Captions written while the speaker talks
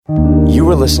You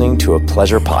are listening to a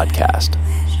Pleasure podcast.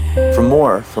 For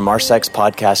more from our Sex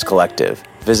Podcast Collective,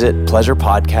 visit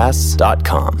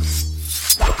pleasurepodcasts.com.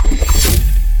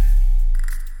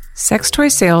 Sex toy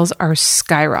sales are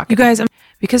skyrocketing. You guys,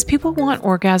 because people want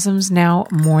orgasms now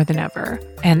more than ever.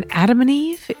 And Adam and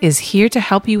Eve is here to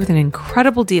help you with an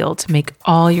incredible deal to make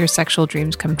all your sexual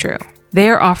dreams come true.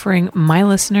 They are offering my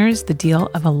listeners the deal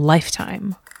of a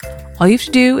lifetime. All you have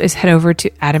to do is head over to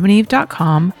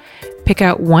adamandeve.com, pick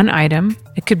out one item.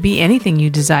 It could be anything you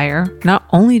desire. Not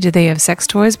only do they have sex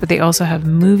toys, but they also have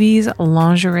movies,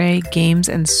 lingerie, games,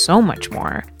 and so much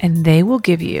more. And they will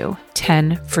give you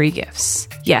 10 free gifts.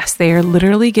 Yes, they are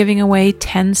literally giving away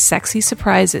 10 sexy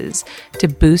surprises to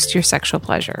boost your sexual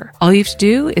pleasure. All you have to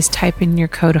do is type in your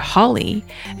code HOLLY,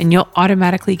 and you'll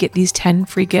automatically get these 10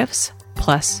 free gifts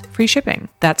plus free shipping.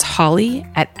 That's Holly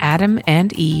at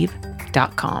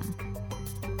adamandeve.com.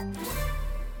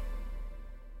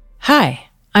 Hi,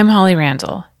 I'm Holly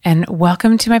Randall, and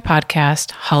welcome to my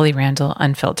podcast, Holly Randall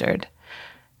Unfiltered.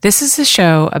 This is a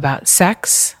show about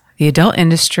sex, the adult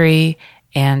industry,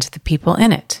 and the people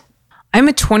in it. I'm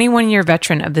a 21-year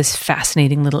veteran of this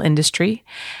fascinating little industry,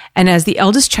 and as the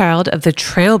eldest child of the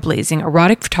trailblazing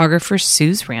erotic photographer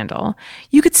Suze Randall,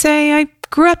 you could say I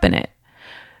grew up in it.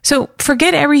 So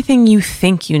forget everything you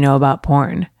think you know about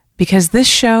porn, because this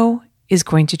show is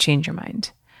going to change your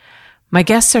mind. My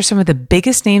guests are some of the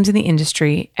biggest names in the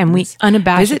industry, and we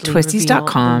unabashedly visit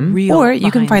twisties.com, or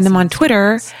you can find them on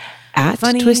Twitter at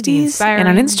Twisties and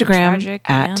on Instagram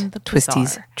at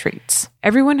Twisties Treats.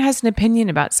 Everyone has an opinion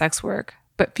about sex work,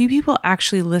 but few people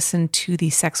actually listen to the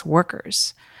sex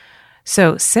workers.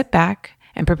 So sit back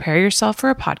and prepare yourself for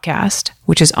a podcast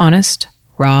which is honest,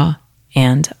 raw,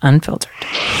 and unfiltered.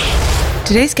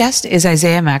 Today's guest is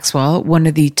Isaiah Maxwell, one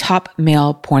of the top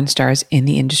male porn stars in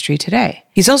the industry today.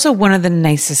 He's also one of the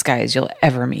nicest guys you'll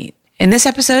ever meet. In this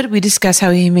episode, we discuss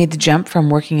how he made the jump from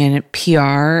working in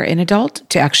PR in adult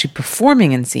to actually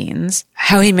performing in scenes,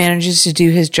 how he manages to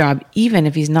do his job even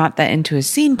if he's not that into his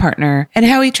scene partner, and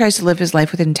how he tries to live his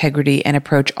life with integrity and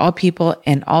approach all people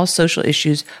and all social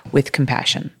issues with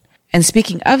compassion. And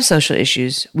speaking of social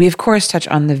issues, we of course touch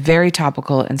on the very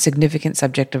topical and significant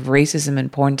subject of racism in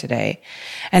porn today,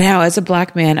 and how as a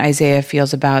Black man, Isaiah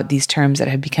feels about these terms that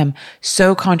have become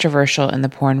so controversial in the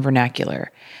porn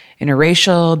vernacular.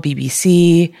 Interracial,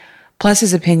 BBC, plus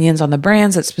his opinions on the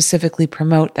brands that specifically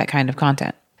promote that kind of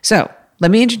content. So let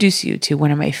me introduce you to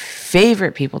one of my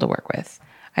favorite people to work with,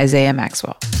 Isaiah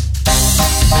Maxwell.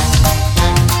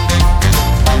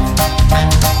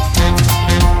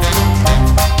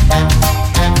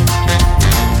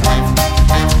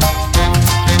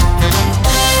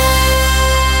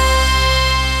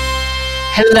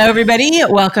 Hello, everybody.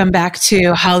 Welcome back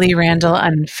to Holly Randall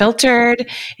Unfiltered.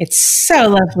 It's so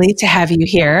lovely to have you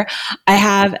here. I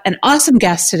have an awesome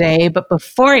guest today, but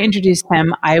before I introduce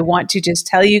him, I want to just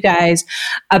tell you guys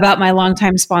about my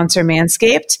longtime sponsor,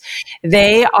 Manscaped.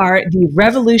 They are the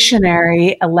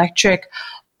revolutionary electric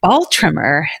ball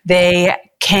trimmer. They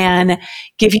can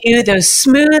give you those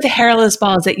smooth, hairless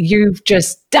balls that you're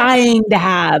just dying to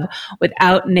have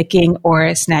without nicking or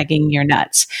snagging your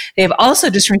nuts. They've also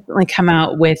just recently come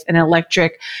out with an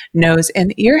electric nose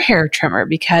and ear hair trimmer,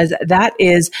 because that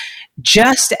is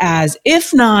just as,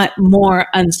 if not more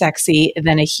unsexy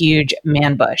than a huge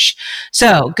man bush.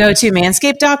 So go to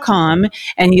manscaped.com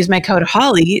and use my code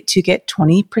HOLLY to get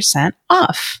 20%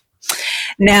 off.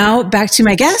 Now, back to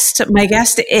my guest. My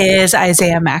guest is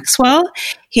Isaiah Maxwell.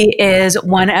 He is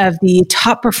one of the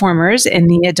top performers in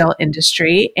the adult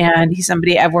industry, and he's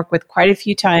somebody I've worked with quite a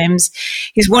few times.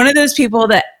 He's one of those people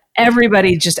that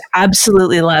everybody just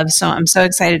absolutely loves, so I'm so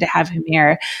excited to have him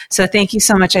here. So thank you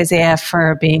so much, Isaiah,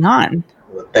 for being on.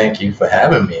 Well, thank you for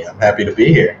having me. I'm happy to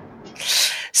be here.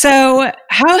 So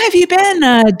how have you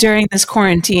been during this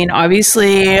quarantine?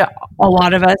 Obviously, a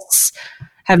lot of us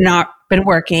have not been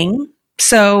working.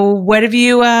 So what have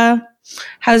you,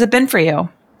 how's it been for you?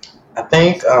 I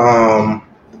think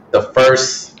the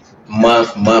first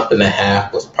month and a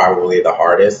half was probably the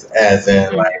hardest, as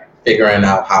in like figuring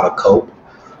out how to cope.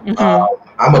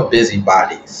 I'm a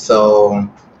busybody, so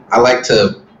I like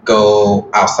to go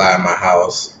outside my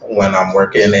house when I'm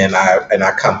working, and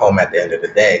I come home at the end of the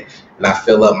day, and I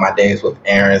fill up my days with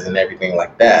errands and everything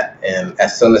like that. And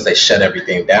as soon as they shut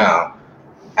everything down,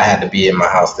 I had to be in my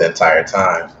house the entire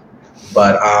time.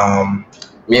 But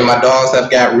me and my dogs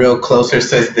have got real closer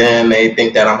since then. They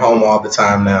think that I'm home all the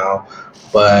time now.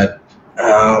 But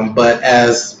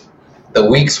as the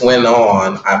weeks went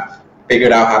on, I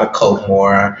figured out how to cope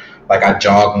more. Like I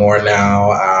jog more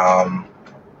now.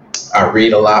 I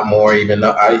read a lot more, even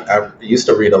though I used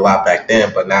to read a lot back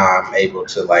then, but now I'm able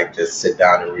to like just sit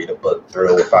down and read a book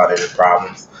through without any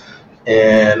problems.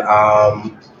 And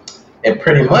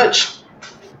pretty much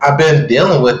I've been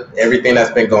dealing with everything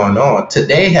that's been going on.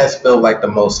 Today has felt like the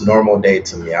most normal day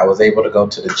to me. I was able to go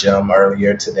to the gym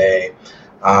earlier today.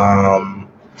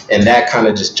 And that kind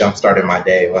of just jump-started my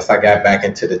day. Once I got back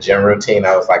into the gym routine,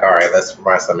 I was like, all right, let's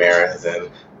run some errands, and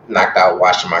knocked out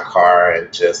washing my car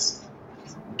and just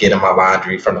getting my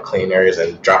laundry from the clean areas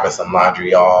and dropping some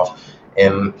laundry off.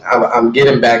 And I'm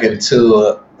getting back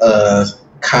into a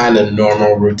kind of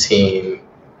normal routine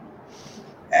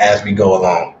as we go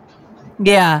along.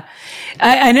 Yeah.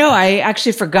 I know. I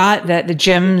actually forgot that the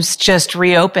gyms just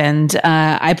reopened.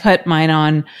 I put mine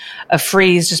on a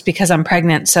freeze just because I'm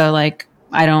pregnant. So like,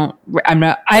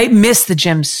 I miss the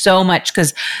gym so much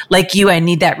because like you, I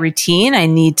need that routine. I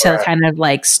need to kind of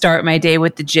like start my day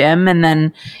with the gym and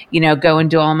then, go and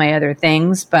do all my other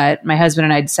things. But my husband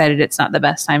and I decided it's not the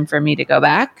best time for me to go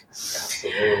back.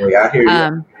 Absolutely. I hear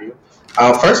you.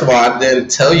 First of all, I didn't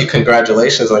tell you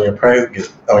congratulations on your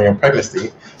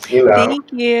pregnancy.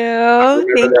 Thank you. Thank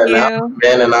you.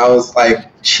 Man, and I was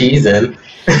like cheesing.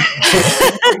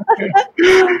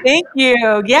 Thank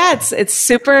you. Yeah, it's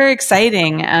super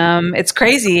exciting. It's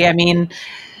crazy. I mean,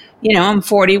 I'm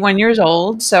 41 years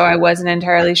old, so I wasn't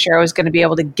entirely sure I was going to be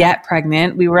able to get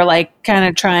pregnant. We were like kind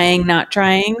of trying, not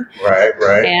trying.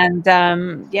 Right. And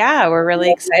we're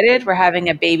really excited. We're having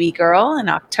a baby girl in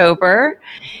October.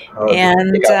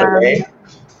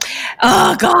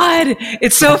 Oh God,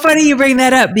 it's so funny you bring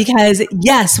that up because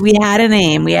yes, we had a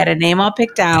name. We had a name all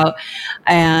picked out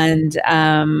and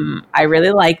I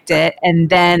really liked it. And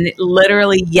then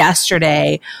literally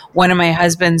yesterday, one of my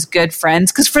husband's good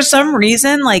friends, because for some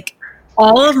reason, like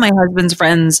all of my husband's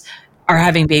friends are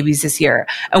having babies this year.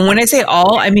 And when I say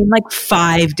all, I mean like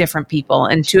 5 different people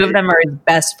and 2 of them are his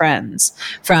best friends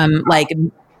from like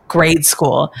grade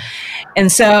school.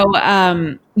 And so,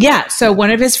 so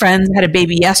one of his friends had a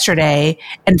baby yesterday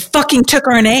and fucking took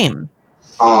our name.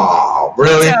 Oh,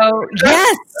 really? So,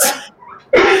 yes.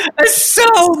 I was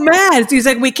so mad. So he's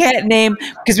like, we can't name,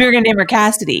 because we were going to name her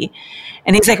Cassidy.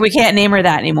 And he's like, we can't name her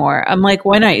that anymore. I'm like,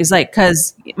 why not? He's like,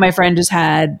 because my friend just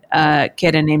had a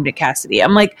kid and named it Cassidy.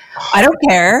 I'm like, I don't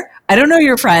care. I don't know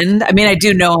your friend. I mean, I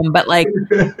do know him, but like,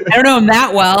 I don't know him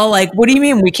that well. Like, what do you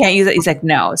mean we can't use it? He's like,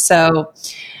 no. So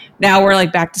now we're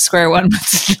like back to square one.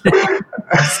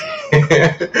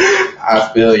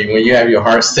 I feel you. When you have your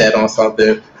heart set on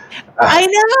something. I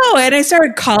know. And I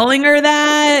started calling her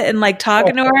that and like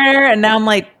talking to her. And now I'm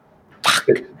like, fuck.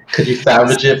 Could you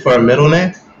salvage it for a middle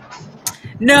name?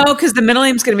 No, because the middle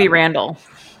name's going to be Randall.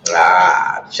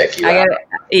 Check you out.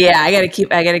 I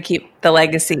gotta keep the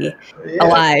legacy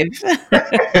alive. So,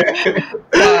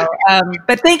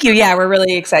 but thank you. Yeah, we're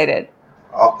really excited.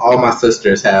 All my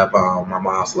sisters have my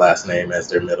mom's last name as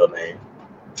their middle name.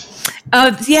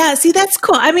 Yeah. See, that's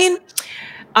cool. I mean,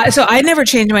 so I never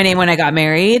changed my name when I got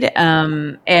married.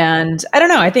 And I don't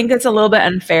know. I think it's a little bit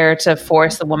unfair to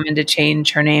force the woman to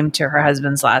change her name to her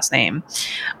husband's last name.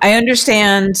 I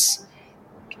understand.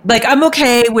 Like, I'm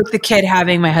okay with the kid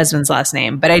having my husband's last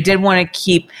name, but I did want to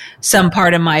keep some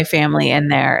part of my family in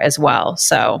there as well.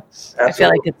 So absolutely. I feel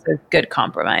like it's a good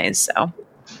compromise. So,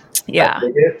 yeah.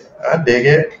 I dig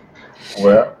it.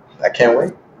 Well, I can't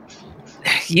wait.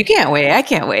 You can't wait. I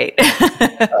can't wait.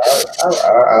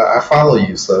 I follow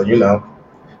you, so, your life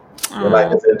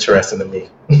is interesting to me.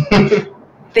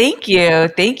 Thank you.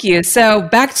 Thank you. So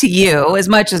back to you. As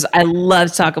much as I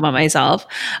love to talk about myself,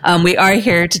 we are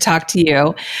here to talk to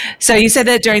you. So you said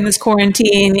that during this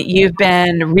quarantine, you've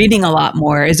been reading a lot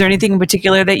more. Is there anything in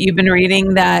particular that you've been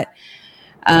reading that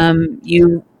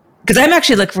because I'm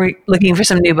actually looking for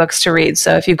some new books to read.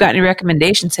 So if you've got any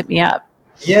recommendations, hit me up.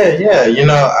 Yeah.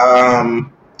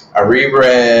 I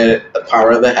reread The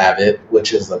Power of the Habit,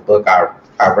 which is a book I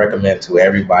recommend to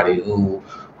everybody who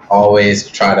always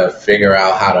try to figure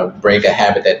out how to break a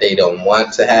habit that they don't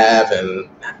want to have and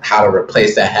how to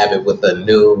replace that habit with a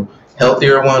new,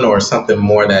 healthier one or something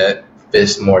more that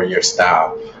fits more your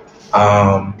style.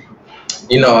 I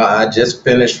just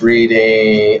finished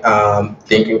reading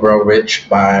Think and Grow Rich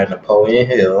by Napoleon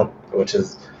Hill, which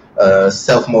is a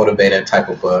self-motivating type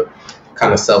of book,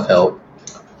 kind of self-help.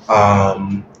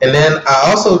 And then I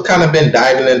also kind of been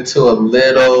diving into a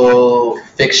little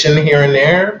fiction here and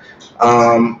there.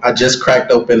 I just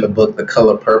cracked open the book The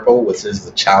Color Purple, which is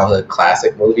a childhood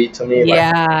classic movie to me.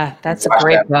 Yeah, that's a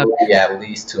great book. At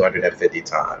least 250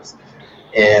 times.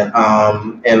 And I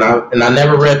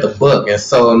never read the book, and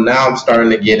so now I'm starting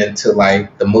to get into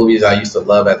like the movies I used to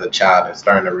love as a child and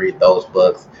starting to read those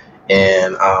books.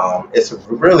 and it's a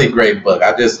really great book.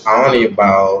 I'm only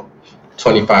about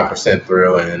 25%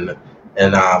 through, and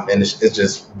it's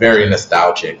just very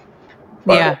nostalgic.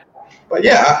 But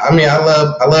yeah, I mean, I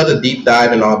love to deep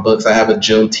dive in all books. I have a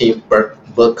Juneteenth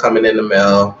book coming in the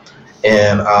mail,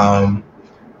 and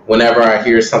whenever I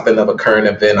hear something of a current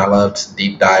event, I love to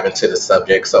deep dive into the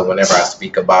subject. So whenever I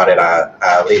speak about it, I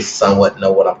at least somewhat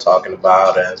know what I'm talking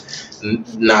about, and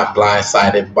not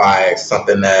blindsided by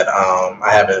something that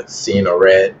I haven't seen or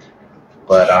read.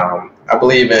 But I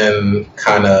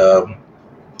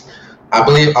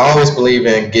always believe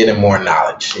in getting more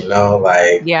knowledge.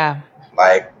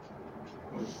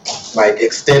 Like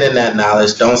extending that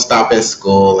knowledge. Don't stop in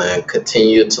school and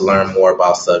continue to learn more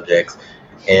about subjects,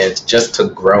 and just to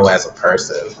grow as a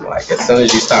person. Like, as soon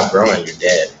as you stop growing, you're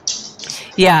dead.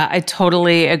 Yeah, I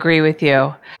totally agree with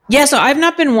you. Yeah, so I've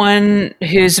not been one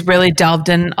who's really delved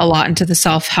in a lot into the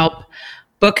self-help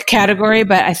book category,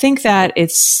 but I think that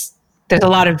there's a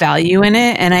lot of value in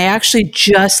it. And I actually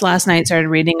just last night started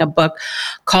reading a book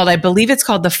I believe it's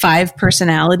called The 5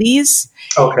 Personalities.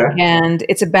 Okay. And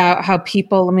it's about how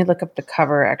people, let me look up the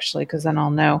cover actually, because then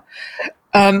I'll know.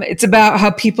 It's about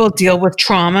how people deal with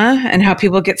trauma and how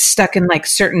people get stuck in like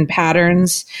certain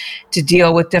patterns to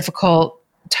deal with difficult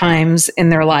times in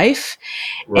their life.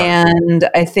 Right. And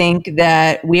I think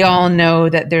that we all know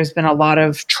that there's been a lot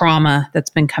of trauma that's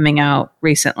been coming out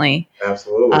recently.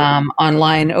 Absolutely.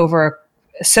 Online over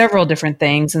several different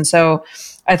things. And so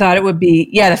I thought it would be,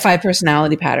 The 5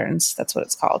 Personality Patterns. That's what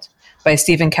it's called, by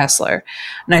Stephen Kessler.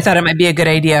 And I thought it might be a good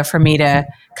idea for me to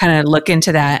kind of look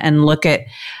into that and look at,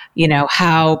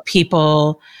 how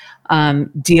people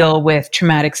deal with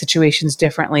traumatic situations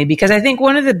differently. Because I think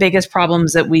one of the biggest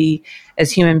problems that we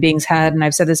as human beings had, and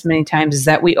I've said this many times, is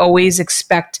that we always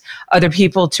expect other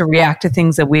people to react to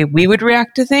things that we would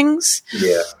react to things.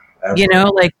 Yeah.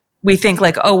 Absolutely. Like we think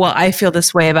like, oh, well, I feel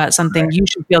this way about something. Right. You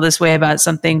should feel this way about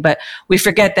something. But we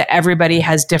forget that everybody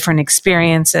has different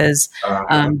experiences,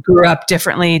 grew up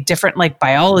differently, different like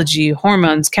biology,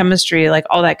 hormones, chemistry, like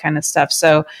all that kind of stuff.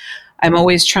 So I'm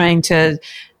always trying to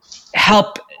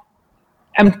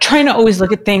always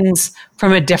look at things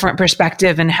from a different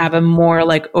perspective and have a more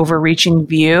like overreaching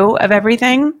view of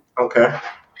everything. Okay.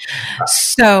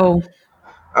 So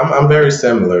I'm very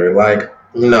similar. Like,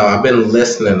 I've been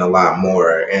listening a lot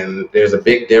more, and there's a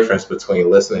big difference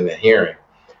between listening and hearing.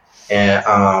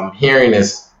 And hearing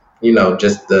is,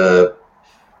 just the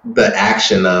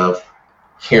action of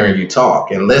hearing you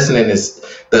talk, and listening is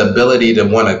the ability to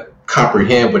want to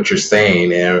comprehend what you're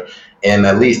saying and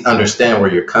at least understand where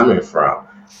you're coming from.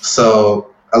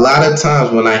 So a lot of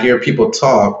times when I hear people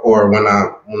talk, or when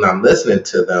I'm listening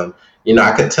to them,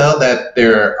 I could tell that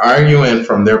they're arguing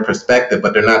from their perspective,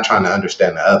 but they're not trying to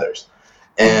understand the others.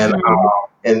 And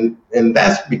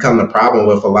that's become the problem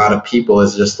with a lot of people.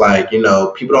 Is just like,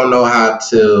 people don't know how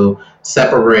to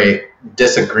separate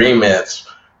disagreements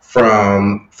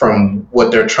from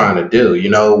what they're trying to do.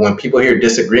 When people hear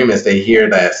disagreements, they hear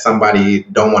that somebody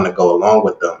don't want to go along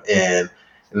with them. And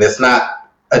it's not,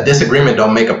 a disagreement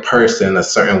don't make a person a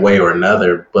certain way or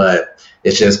another, but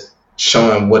it's just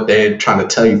showing what they're trying to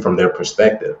tell you from their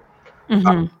perspective.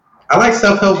 Mm-hmm. I like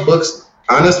self-help books,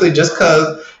 honestly, just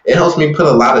because it helps me put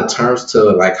a lot of terms to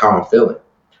like how I'm feeling.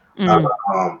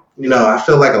 Mm-hmm. I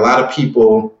feel like a lot of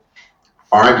people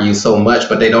argue so much,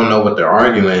 but they don't know what they're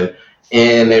arguing,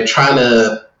 and they're trying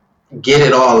to get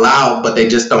it all out, but they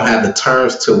just don't have the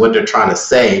terms to what they're trying to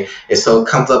say. And so it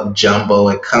comes up jumbo,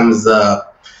 it comes up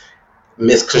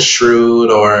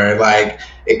misconstrued, or like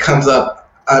it comes up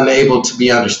unable to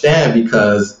be understood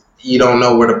because you don't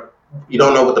know what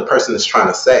the person is trying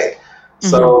to say. Mm-hmm.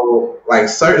 So like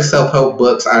certain self-help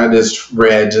books I just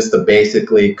read just to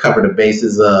basically cover the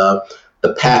bases of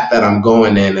the path that I'm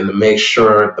going in, and to make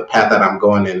sure the path that I'm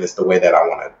going in is the way that I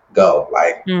want to go.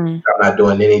 Like, I'm not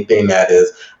doing anything that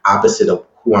is opposite of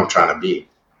who I'm trying to be.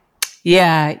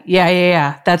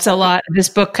 Yeah. That's a lot. This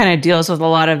book kind of deals with a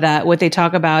lot of that. What they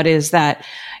talk about is that,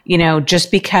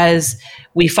 just because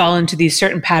we fall into these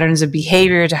certain patterns of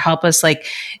behavior to help us like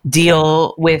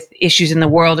deal with issues in the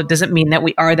world, it doesn't mean that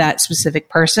we are that specific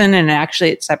person. And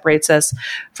actually it separates us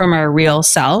from our real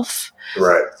self.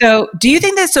 Right. So do you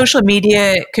think that social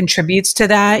media contributes to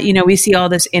that? We see all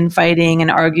this infighting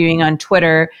and arguing on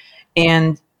Twitter,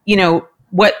 and,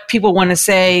 what people want to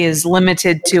say is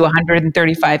limited to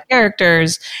 135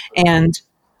 characters. And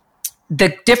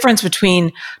the difference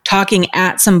between talking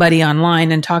at somebody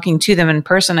online and talking to them in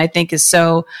person, I think is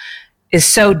so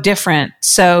different.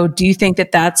 So do you think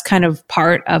that that's kind of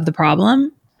part of the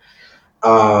problem?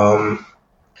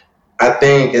 I I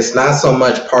think it's not so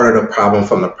much part of the problem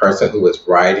from the person who is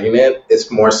writing it.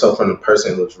 It's more so from the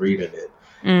person who's reading it.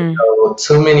 So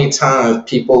too many times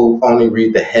people only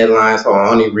read the headlines or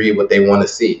only read what they want to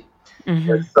see.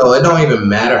 So it don't even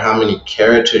matter how many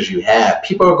characters you have.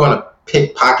 People are going to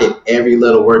pickpocket every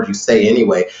little word you say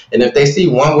anyway. And if they see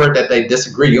one word that they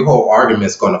disagree, your whole argument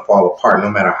is going to fall apart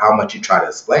no matter how much you try to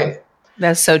explain it.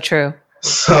 That's so true.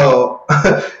 So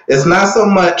it's not so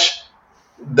much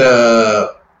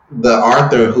the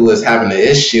author who is having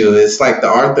the issue. It's like the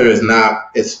author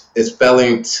is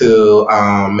failing to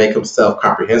make himself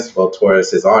comprehensible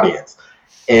towards his audience,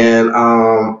 and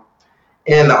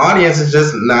the audience is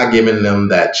just not giving them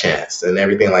that chance and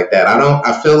everything like that.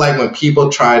 I feel like when people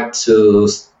try to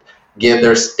give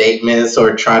their statements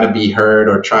or try to be heard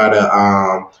or try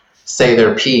to say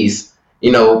their piece,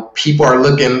 people are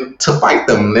looking to fight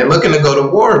them. They're looking to go to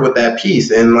war with that piece.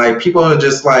 And like, people are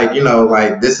just like,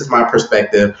 this is my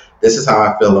perspective. This is how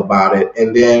I feel about it.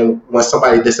 And then when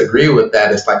somebody disagrees with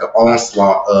that, it's like an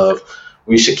onslaught of,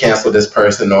 we should cancel this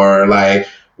person, or like,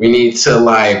 we need to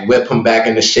like whip them back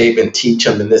into shape and teach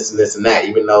them and this and that,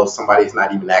 even though somebody's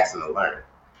not even asking to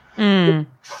learn.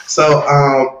 So,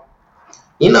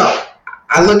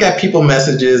 I look at people's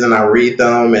messages and I read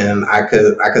them, and I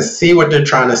could see what they're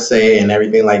trying to say and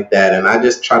everything like that. And I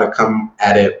just try to come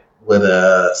at it with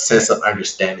a sense of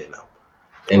understanding them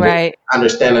and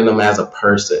understanding them as a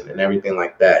person and everything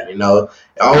like that. It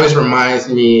always reminds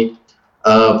me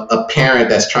of a parent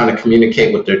that's trying to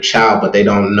communicate with their child, but they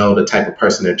don't know the type of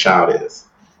person their child is.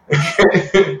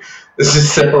 It's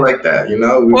just simple like that,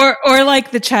 Or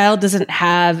like the child doesn't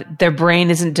have, their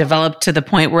brain isn't developed to the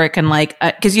point where it can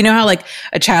because you know how like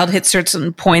a child hits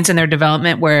certain points in their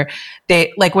development where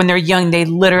they, like when they're young, they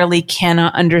literally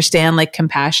cannot understand like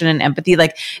compassion and empathy.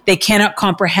 Like they cannot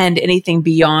comprehend anything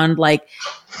beyond like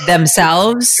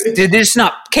themselves. They're just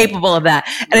not capable of that.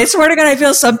 And I swear to God, I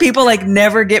feel some people like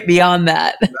never get beyond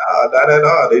that. No, not at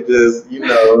all. They just,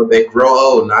 they grow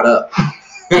old, not up.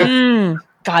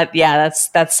 God, yeah,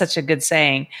 that's such a good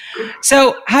saying.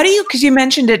 So because you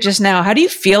mentioned it just now, how do you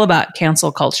feel about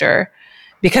cancel culture?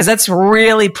 Because that's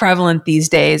really prevalent these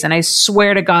days. And I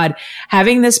swear to God,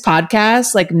 having this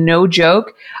podcast, like no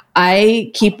joke,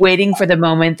 I keep waiting for the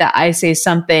moment that I say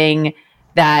something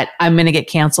that I'm going to get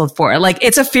canceled for. Like,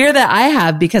 it's a fear that I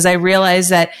have because I realize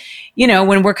that,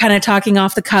 when we're kind of talking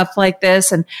off the cuff like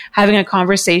this and having a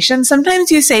conversation,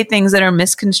 sometimes you say things that are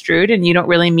misconstrued and you don't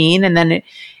really mean. And then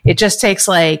it just takes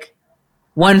like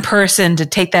one person to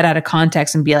take that out of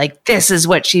context and be like, this is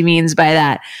what she means by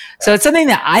that. So it's something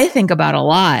that I think about a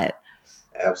lot.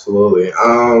 Absolutely.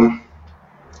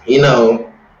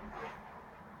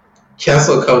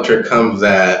 Cancel culture comes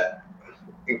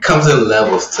in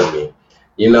levels to me,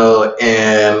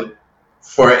 and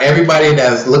for everybody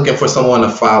that's looking for someone to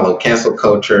follow, cancel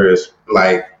culture is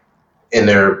like, and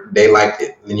they like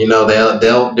it. And,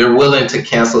 they're willing to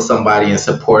cancel somebody in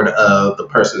support of the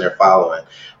person they're following.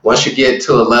 Once you get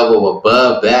to a level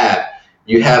above that,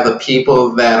 you have the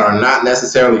people that are not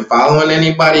necessarily following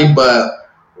anybody,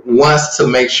 but wants to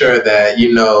make sure that,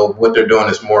 what they're doing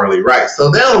is morally right.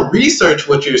 So they'll research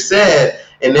what you said,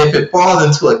 and if it falls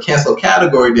into a cancel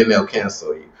category, then they'll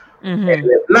cancel you. And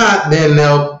if not, then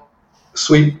they'll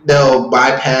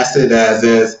bypass it as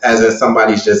in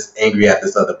somebody's just angry at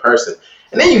this other person.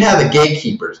 And then you have the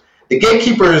gatekeepers. The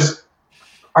gatekeepers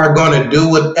are going to do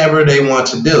whatever they want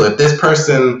to do. If this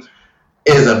person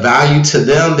is a value to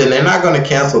them, then they're not going to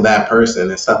cancel that person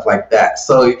and stuff like that.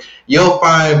 So you'll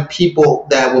find people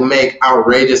that will make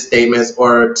outrageous statements,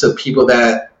 or to people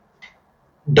that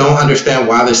don't understand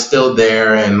why they're still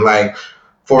there. And like,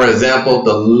 for example,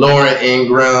 the Laura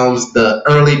Ingrams, the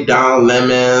early Don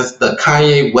Lemons, the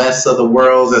Kanye Wests of the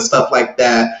world and stuff like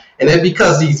that. And then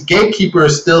because these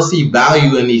gatekeepers still see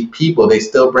value in these people, they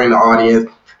still bring the audience.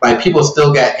 Like, people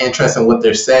still got interest in what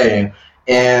they're saying.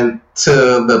 And to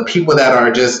the people that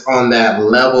are just on that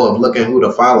level of looking who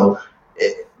to follow,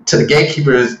 to the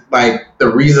gatekeepers, like, the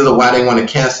reason of why they want to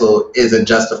cancel isn't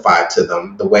justified to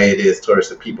them the way it is towards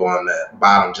the people on the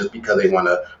bottom, just because they want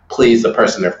to please the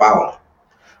person they're following.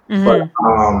 But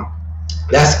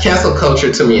that's cancel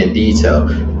culture to me in detail.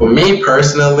 For me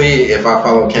personally, if I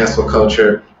follow cancel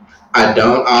culture, I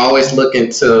always look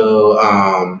into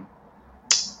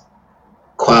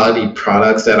quality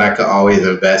products that I could always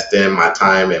invest in my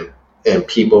time and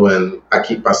people, and I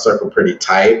keep my circle pretty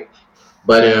tight.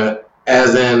 But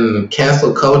as in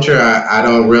cancel culture, I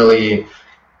don't really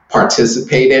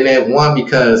participate in it. One,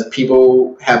 because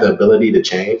people have the ability to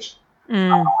change.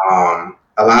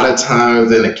 A lot of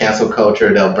times in the cancel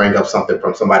culture, they'll bring up something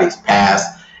from somebody's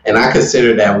past, and I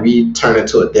consider that we turn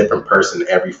into a different person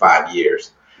every 5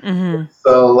 years. Mm-hmm.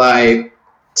 So like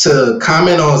to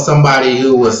comment on somebody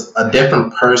who was a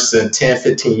different person 10,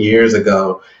 15 years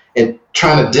ago and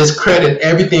trying to discredit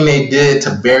everything they did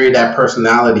to bury that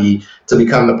personality to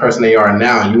become the person they are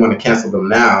now, and you want to cancel them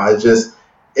now,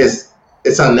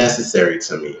 it's unnecessary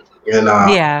to me.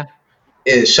 And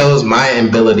it shows my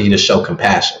ability to show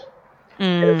compassion.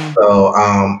 So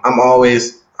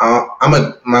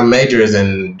my major is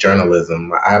in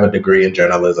journalism. I have a degree in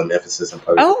journalism, emphasis in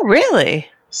public. Oh, really?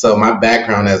 So my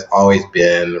background has always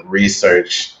been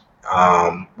research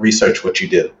what you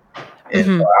do. And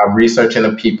so I'm researching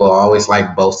the people. I always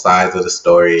like both sides of the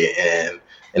story, and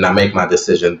I make my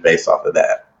decisions based off of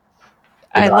that.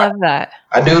 I love that.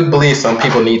 I do believe some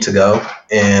people need to go,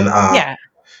 and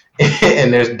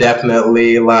and there's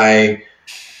definitely like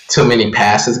too many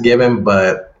passes given,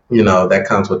 but that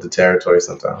comes with the territory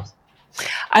sometimes.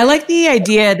 I like the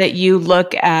idea that you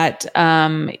look at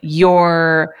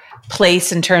your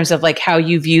place in terms of like how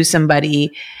you view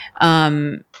somebody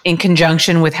in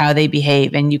conjunction with how they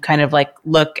behave, and you kind of like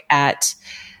look at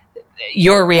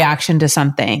your reaction to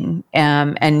something,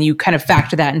 and you kind of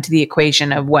factor that into the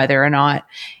equation of whether or not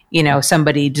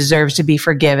somebody deserves to be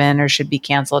forgiven or should be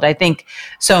canceled. I think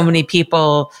so many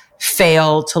people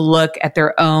fail to look at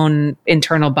their own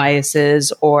internal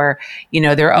biases or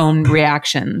their own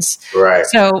reactions. Right.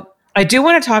 So I do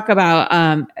want to talk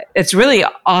about, it's really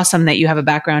awesome that you have a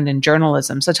background in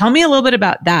journalism. So tell me a little bit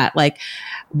about that. Like,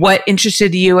 what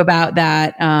interested you about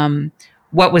that?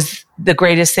 What was the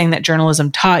greatest thing that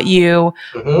journalism taught you?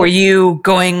 Mm-hmm. Were you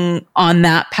going on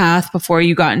that path before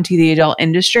you got into the adult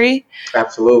industry?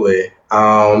 Absolutely.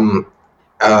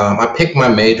 I picked my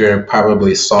major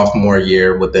probably sophomore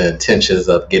year with the intentions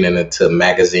of getting into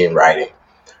magazine writing.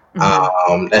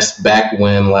 Mm-hmm. That's back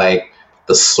when like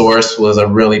The Source was a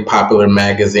really popular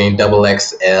magazine,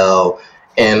 XXL,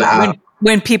 and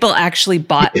when people actually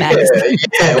bought magazines.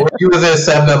 Yeah, when you was at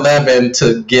 7-Eleven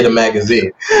to get a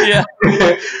magazine. Yeah.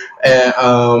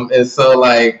 and so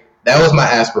like that was my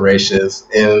aspirations.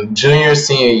 In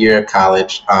senior year of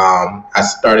college, I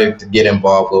started to get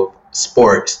involved with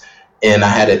sports, and I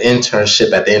had an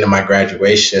internship at the end of my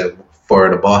graduation for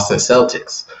the Boston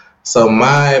Celtics. So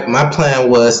my plan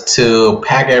was to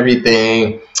pack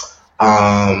everything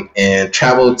and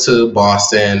travel to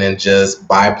Boston and just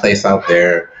buy a place out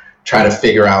there, try to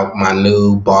figure out my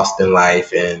new Boston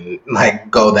life and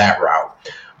like go that route.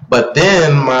 But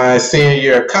then my senior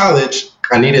year of college,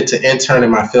 I needed to intern in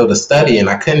my field of study, and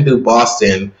I couldn't do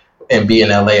Boston and be in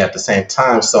LA at the same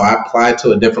time. So I applied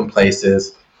to different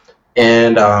places.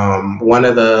 And one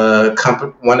of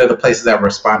the places that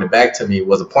responded back to me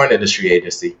was a porn industry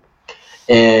agency.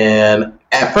 And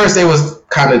at first it was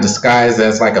kind of disguised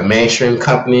as like a mainstream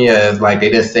company, as like they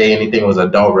didn't say anything was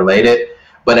adult related.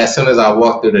 But as soon as I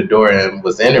walked through the door and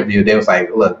was interviewed, they was like,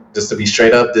 look, just to be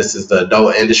straight up, this is the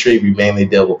adult industry. We mainly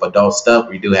deal with adult stuff.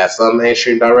 We do have some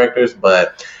mainstream directors,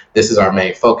 but this is our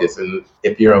main focus. And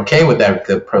if you're okay with that, we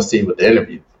could proceed with the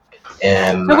interview.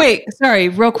 And wait, sorry,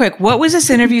 real quick. What was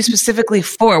this interview specifically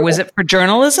for? Was it for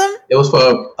journalism? It was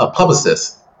for a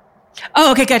publicist.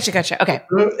 Oh, okay. Gotcha. Okay.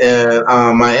 And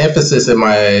my emphasis in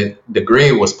my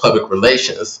degree was public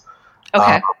relations.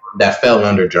 Okay. That fell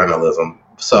under journalism.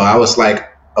 So I was like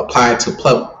applying to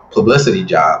publicity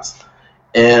jobs.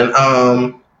 And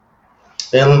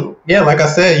yeah, like I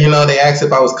said, they asked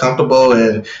if I was comfortable,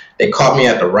 and they caught me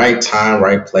at the right time,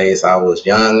 right place. I was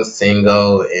young,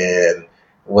 single, and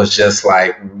was just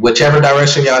like, whichever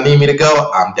direction y'all need me to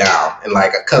go, I'm down. And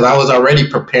like, cause I was already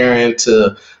preparing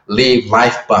to leave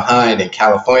life behind in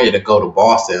California to go to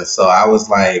Boston. So I was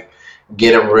like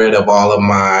getting rid of all of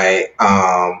my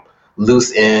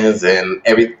loose ends and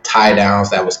every tie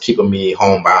downs that was keeping me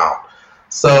homebound.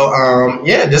 So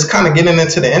just kind of getting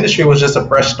into the industry was just a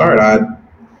fresh start. I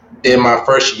did my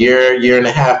first year and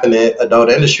a half in the adult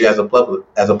industry as a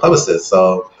publicist.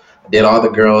 So I did all the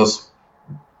girls'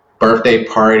 birthday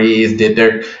parties, did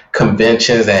their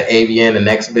conventions at AVN and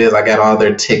XBiz. I got all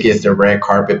their tickets, their red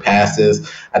carpet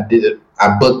passes. I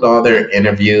booked all their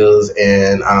interviews,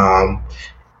 and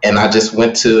I just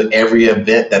went to every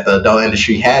event that the adult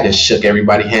industry had and shook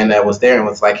everybody's hand that was there and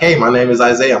was like, hey, my name is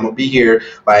Isaiah. I'm gonna be here.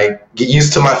 Like, get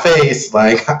used to my face.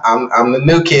 Like, I'm the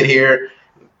new kid here.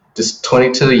 Just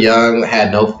 22, young,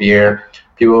 had no fear.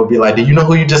 People would be like, do you know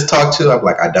who you just talked to? I'm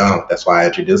like, I don't. That's why I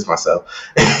introduced myself.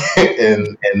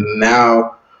 and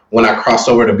now when I crossed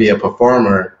over to be a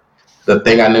performer, the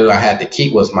thing I knew I had to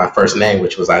keep was my first name,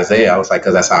 which was Isaiah. I was like,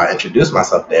 because that's how I introduced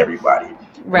myself to everybody.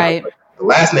 Right. The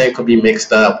last name could be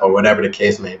mixed up or whatever the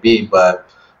case may be. But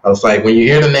I was like, when you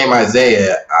hear the name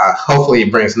Isaiah, hopefully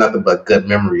it brings nothing but good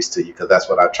memories to you, because that's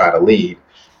what I try to leave.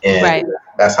 And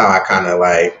that's how I kind of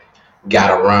like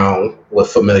got around with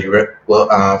familiarity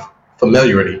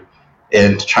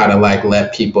and try to like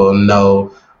let people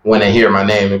know when they hear my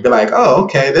name and be like, oh,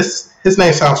 okay, his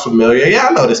name sounds familiar. Yeah,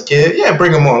 I know this kid. Yeah,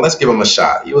 bring him on. Let's give him a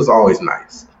shot. He was always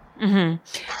nice. Mm-hmm.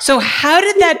 So how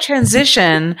did that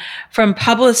transition from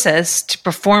publicist to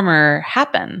performer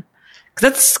happen? Because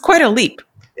that's quite a leap.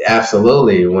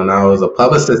 Absolutely. When I was a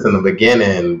publicist in the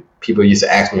beginning, people used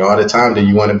to ask me all the time, do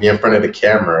you want to be in front of the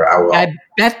camera? I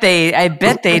bet they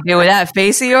do with that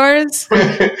face of yours.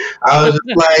 I was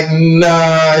just like,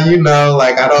 nah,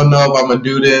 like, I don't know if I'm going to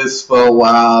do this for a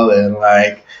while. And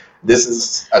like, this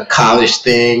is a college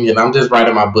thing. And I'm just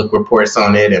writing my book reports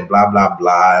on it and blah, blah,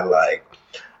 blah. Like,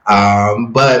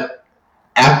 but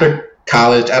after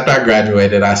college, after I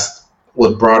graduated, I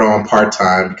was brought on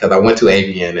part-time because I went to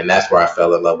AVN, and that's where I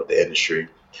fell in love with the industry.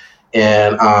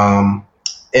 And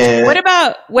what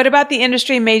about the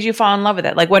industry made you fall in love with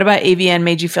it? Like, what about AVN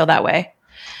made you feel that way?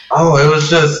 Oh, it was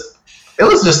just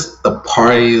the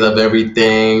parties of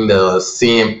everything, the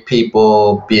seeing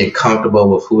people being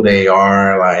comfortable with who they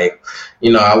are. Like,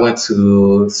 I went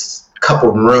to a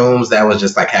couple rooms that was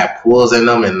just like had pools in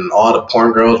them and all the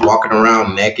porn girls walking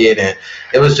around naked, and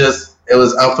it was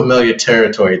unfamiliar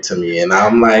territory to me. And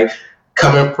I'm like,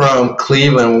 coming from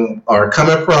Cleveland or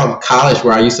coming from college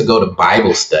where I used to go to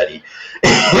Bible study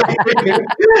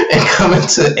and coming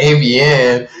to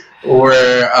AVN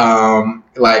where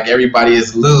like everybody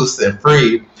is loose and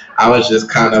free, I was just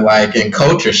kind of like in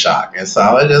culture shock. And so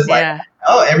I was just like,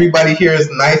 oh, everybody here is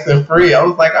nice and free. I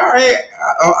was like, all right,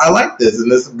 I like this,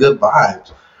 and this is good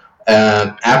vibes.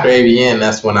 And after AVN,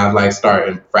 that's when I like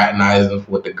started fraternizing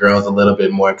with the girls a little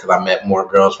bit more because I met more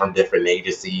girls from different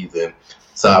agencies, and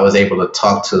so I was able to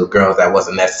talk to girls that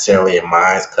wasn't necessarily in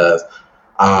mine. Because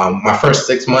my first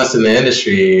 6 months in the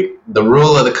industry, the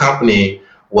rule of the company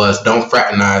was don't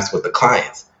fraternize with the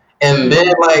clients. And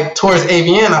then like towards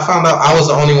AVN, I found out I was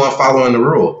the only one following the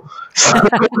rule. So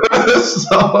I was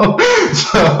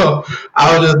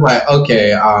just like,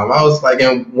 okay. I was like,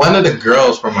 and one of the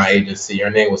girls from my agency, her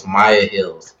name was Maya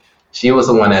Hills. She was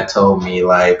the one that told me,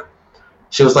 like,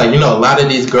 she was like, a lot of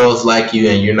these girls like you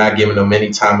and you're not giving them any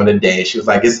time of the day. She was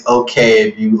like, it's okay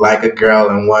if you like a girl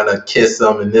and want to kiss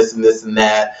them and this and this and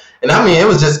that. And I mean, it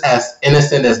was just as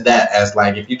innocent as that, as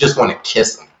like, if you just want to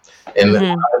kiss them. And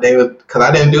they would, because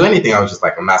I didn't do anything. I was just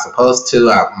like, I'm not supposed to.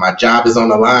 My job is on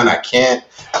the line. I can't.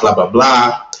 Blah blah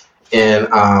blah. And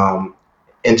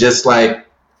just like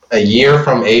a year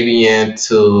from AVN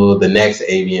to the next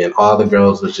AVN, all the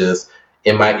girls was just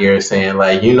in my ear saying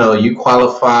like, you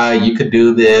qualify. You could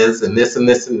do this and this and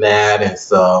this and that. And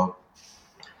so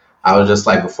I was just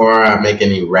like, before I make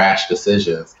any rash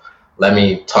decisions, let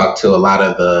me talk to a lot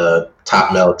of the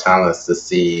top male talents to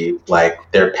see like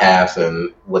their paths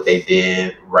and what they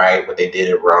did right, what they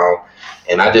did wrong.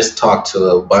 And I just talked to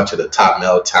a bunch of the top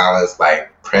male talents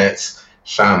like Prince,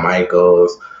 Shawn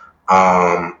Michaels,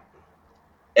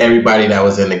 everybody that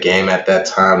was in the game at that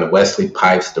time, the Wesley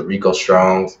Pipes, the Rico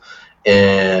Strongs,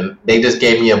 and they just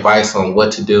gave me advice on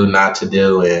what to do, not to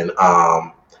do. And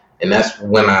that's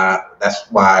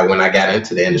why when I got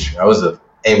into the industry, I was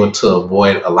able to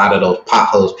avoid a lot of those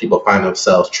potholes people find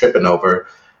themselves tripping over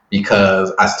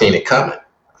because I seen it coming.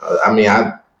 I mean,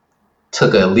 I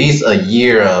took at least a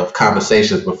year of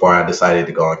conversations before I decided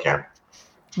to go on camera.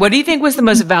 What do you think was the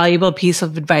most valuable piece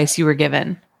of advice you were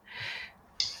given?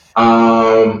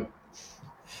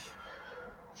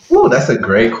 That's a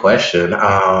great question.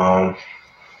 One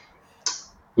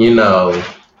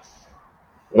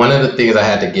of the things I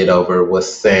had to get over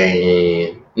was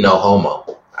saying no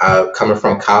homo. Coming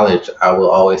from college, I will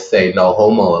always say no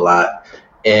homo a lot.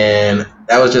 And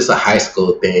that was just a high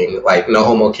school thing. Like, no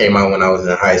homo came out when I was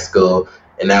in high school.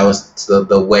 And that was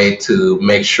the way to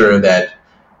make sure that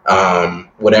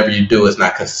whatever you do is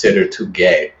not considered too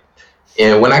gay.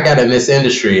 And when I got in this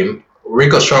industry,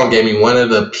 Rico Strong gave me one of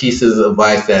the pieces of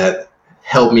advice that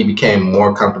helped me become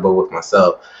more comfortable with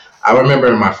myself. I remember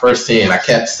in my first scene, I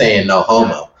kept saying no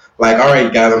homo. Like, all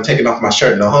right, guys, I'm taking off my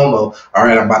shirt, no homo. All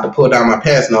right, I'm about to pull down my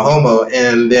pants, no homo.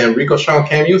 And then Rico Strong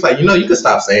came, he was like, you can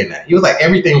stop saying that. He was like,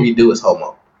 everything we do is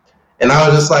homo. And I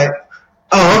was just like,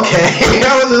 oh, okay.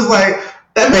 I was just like,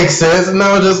 that makes sense. And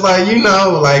I was just like,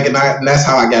 and that's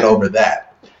how I got over that.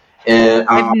 And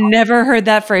I've never heard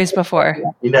that phrase before.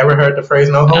 You never heard the phrase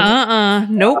no homo?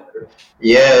 Nope.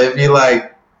 Yeah, it'd be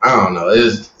like, I don't know.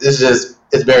 It's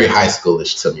very high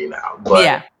schoolish to me now. But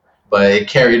yeah. But it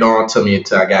carried on to me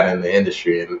until I got in the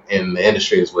industry, and the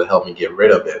industry is what helped me get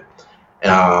rid of it.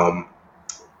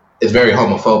 It's very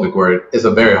homophobic word. It's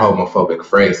a very homophobic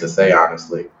phrase to say,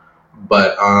 honestly.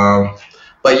 But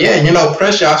yeah,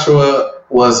 Prince Joshua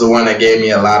was the one that gave me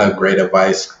a lot of great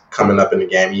advice coming up in the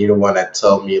game. You're the one that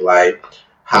told me like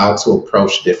how to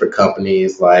approach different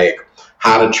companies, like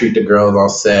how to treat the girls on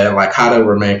set, like how to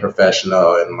remain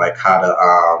professional, and like how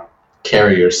to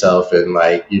carry yourself, and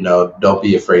like, you know, don't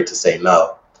be afraid to say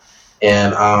no.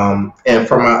 And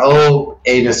for my old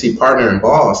agency partner and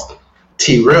boss,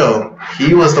 T-Real,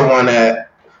 he's the one that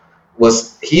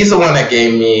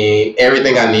gave me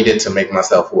everything I needed to make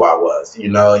myself who I was. You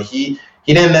know, he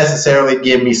didn't necessarily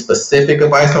give me specific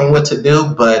advice on what to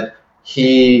do, but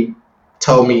he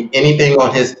told me anything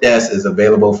on his desk is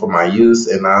available for my use.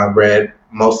 And I read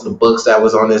most of the books that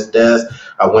was on his desk.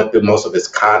 I went through most of his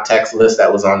contacts list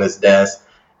that was on his desk.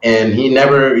 And he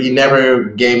never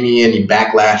gave me any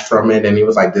backlash from it. And he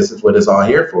was like, this is what it's all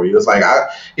here for. He was like,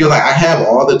 I have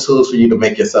all the tools for you to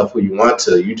make yourself who you want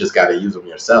to. You just got to use them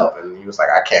yourself. And he was like,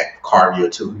 I can't carve you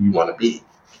into who you want to be.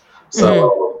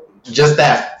 So just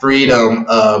that freedom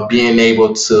of being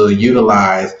able to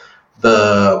utilize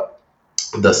the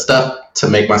stuff to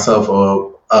make myself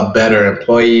a better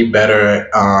employee, better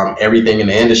everything in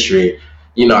the industry.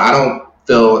 You know, I don't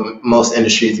feel most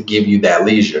industries give you that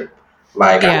leisure.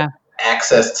 Like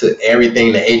access to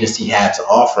everything the agency had to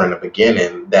offer in the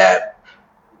beginning, that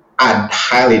I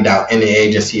highly doubt any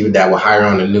agency that will hire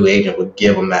on a new agent would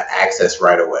give them that access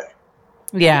right away.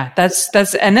 Yeah, that's,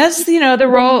 you know, the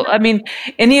role. I mean,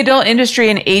 in the adult industry,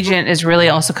 an agent is really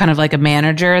also kind of like a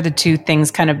manager. The two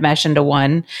things kind of mesh into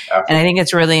one. Absolutely. And I think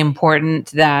it's really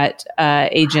important that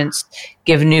agents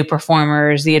give new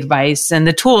performers the advice and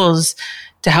the tools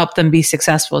to help them be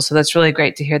successful. So that's really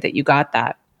great to hear that you got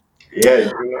that. Yeah,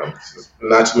 you know,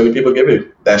 not too many people give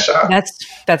you that shot.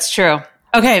 That's true.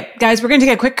 Okay, guys, we're going to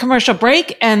take a quick commercial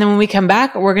break. And then when we come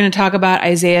back, we're going to talk about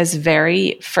Isaiah's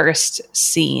very first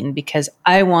scene, because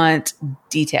I want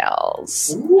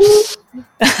details. All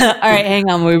right, hang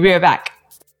on. We'll be right back.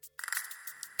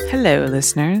 Hello,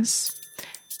 listeners.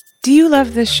 Do you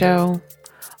love this show?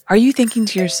 Are you thinking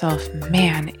to yourself,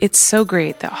 man, it's so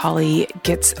great that Holly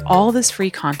gets all this free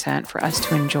content for us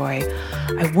to enjoy.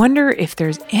 I wonder if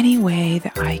there's any way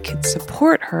that I could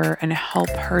support her and help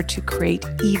her to create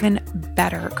even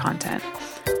better content.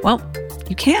 Well,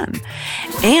 you can.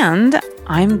 And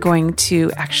I'm going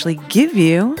to actually give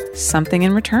you something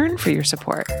in return for your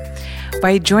support.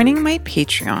 By joining my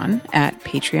Patreon at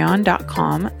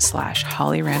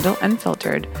patreon.com/Holly Randall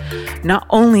Unfiltered, not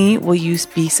only will you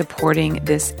be supporting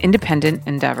this independent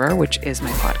endeavor, which is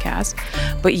my podcast,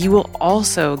 but you will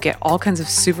also get all kinds of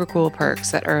super cool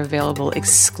perks that are available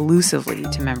exclusively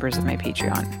to members of my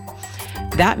Patreon.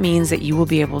 That means that you will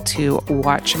be able to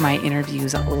watch my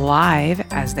interviews live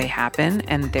as they happen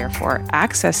and therefore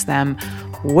access them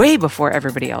way before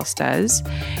everybody else does.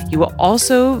 You will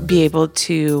also be able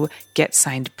to get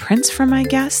signed prints from my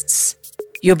guests.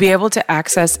 You'll be able to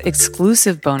access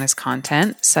exclusive bonus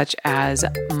content, such as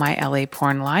My LA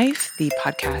Porn Life, the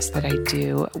podcast that I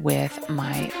do with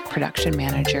my production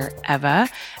manager, Eva,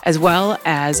 as well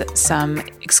as some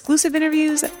exclusive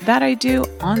interviews that I do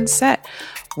on set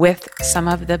with some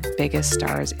of the biggest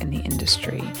stars in the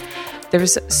industry.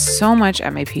 There's so much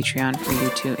at my Patreon for you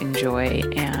to enjoy,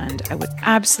 and I would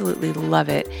absolutely love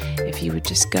it if you would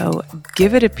just go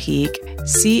give it a peek,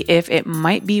 see if it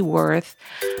might be worth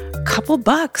a couple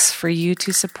bucks for you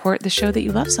to support the show that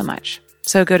you love so much.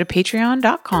 So go to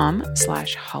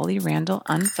patreon.com/Holly Randall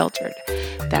Unfiltered.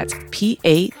 That's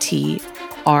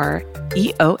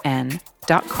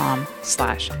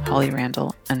patreon.com/Holly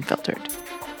Randall Unfiltered.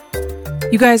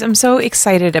 You guys, I'm so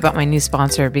excited about my new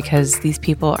sponsor because these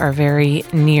people are very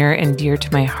near and dear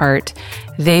to my heart.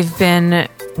 They've been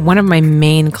one of my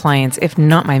main clients, if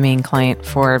not my main client,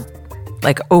 for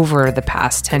like over the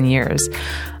past 10 years.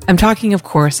 I'm talking, of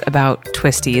course, about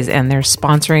Twisties, and they're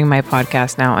sponsoring my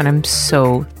podcast now, and I'm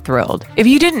so thrilled. If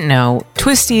you didn't know,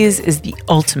 Twisties is the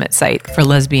ultimate site for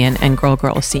lesbian and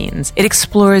girl-girl scenes. It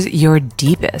explores your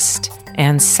deepest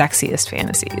and sexiest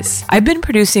fantasies. I've been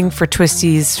producing for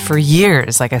Twisties for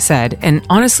years, like I said, and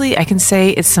honestly, I can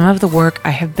say it's some of the work I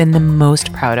have been the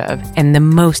most proud of and the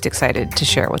most excited to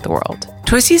share with the world.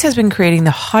 Twisties has been creating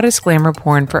the hottest glamour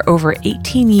porn for over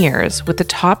 18 years with the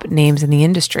top names in the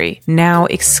industry, now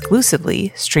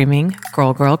exclusively streaming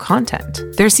girl-girl content.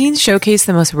 Their scenes showcase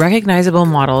the most recognizable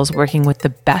models working with the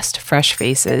best fresh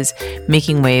faces,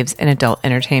 making waves in adult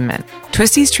entertainment.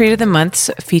 Twisties Treat of the Months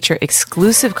feature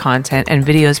exclusive content and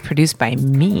videos produced by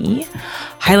me,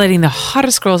 highlighting the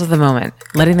hottest girls of the moment,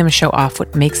 letting them show off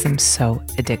what makes them so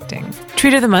addicting.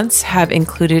 Treat of the Months have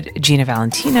included Gina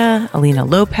Valentina, Alina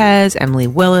Lopez, Emily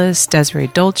Willis, Desiree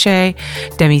Dolce,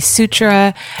 Demi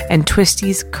Sutra, and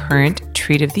Twisties' current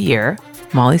Treat of the Year,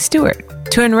 Molly Stewart.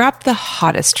 To unwrap the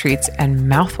hottest treats and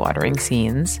mouthwatering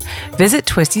scenes, visit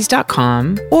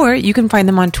twisties.com, or you can find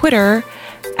them on Twitter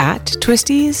at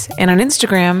Twisties and on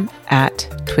Instagram at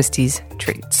Twisties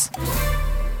Treats.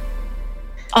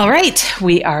 All right,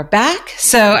 we are back.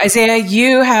 So Isaiah,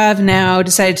 you have now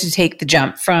decided to take the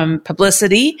jump from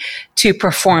publicity to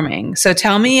performing. So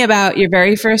tell me about your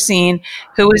very first scene.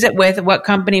 Who was it with? What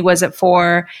company was it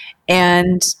for?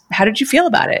 And how did you feel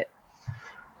about it?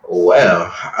 Well,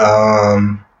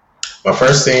 my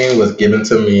first scene was given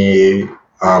to me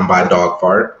by Dog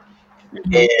Fart,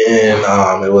 and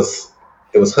it was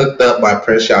hooked up by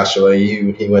Prince Joshua.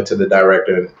 He went to the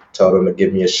director and told him to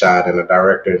give me a shot, and the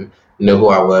director knew who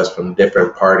I was from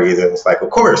different parties. It was like,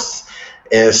 of course.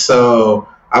 And so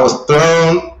I was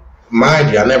thrown,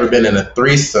 mind you, I've never been in a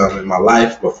threesome in my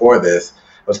life before this. I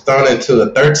was thrown into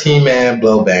a 13-man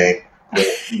blow bang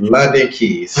with London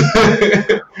Keys.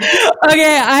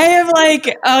 Okay, I am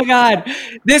like, oh God,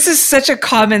 this is such a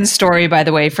common story, by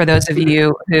the way, for those of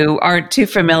you who aren't too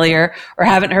familiar or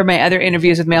haven't heard my other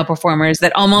interviews with male performers,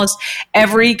 that almost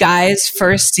every guy's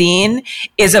first scene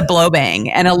is a blow bang.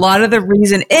 And a lot of the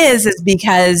reason is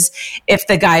because if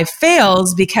the guy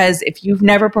fails, because if you've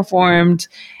never performed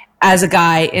as a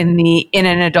guy in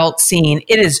an adult scene,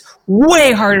 it is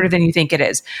way harder than you think it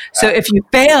is. So if you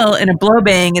fail in a blow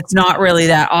bang, it's not really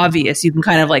that obvious. You can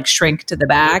kind of like shrink to the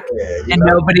back and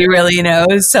nobody really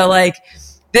knows. So like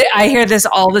I hear this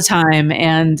all the time,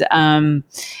 and man,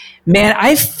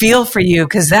 I feel for you,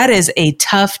 because that is a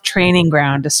tough training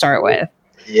ground to start with.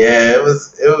 Yeah, it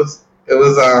was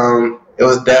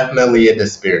definitely an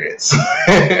experience,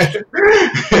 to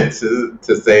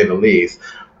say the least.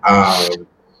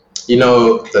 You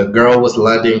know, the girl was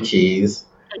London Keys.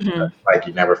 Mm-hmm. Like,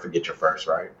 you never forget your first,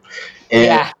 right? And,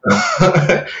 yeah.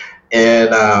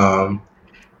 And I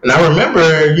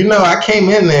remember, you know, I came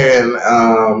in there,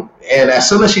 and as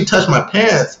soon as she touched my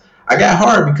pants, I got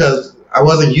hard, because I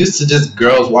wasn't used to just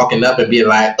girls walking up and being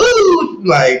like, ooh,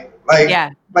 like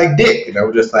dick. And I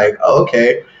was just like, oh,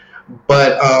 okay.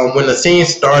 But when the scene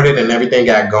started and everything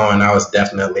got going, I was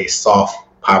definitely soft,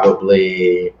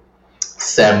 probably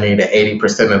 70 to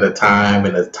 80% of the time.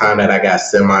 And the time that I got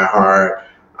semi-hard,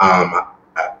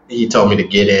 he told me to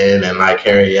get in and like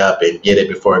hurry up and get it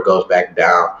before it goes back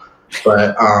down.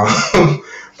 But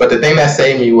but the thing that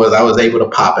saved me was I was able to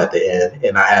pop at the end,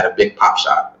 and I had a big pop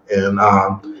shot. And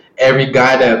every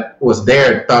guy that was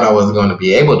there thought I wasn't going to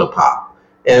be able to pop.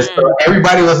 And so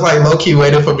everybody was like low-key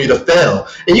waiting for me to fail.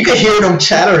 And you could hear them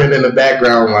chattering in the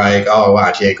background like, oh,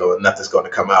 watch, nothing's going to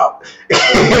come out.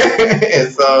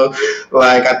 And so,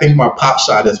 like, I think my pop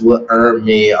shot is what earned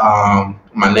me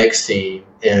my next scene.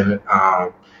 And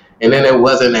then it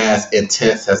wasn't as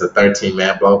intense as a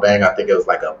 13-man blow bang. I think it was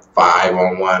like a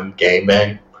 5-on-1 game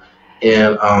bang.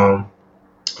 And I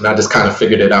just kind of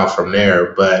figured it out from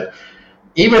there. But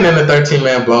even in the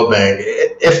 13-man blow bang,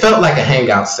 it felt like a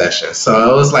hangout session.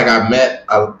 So it was like I met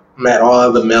all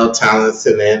of the male talents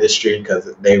in the industry,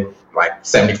 because they were like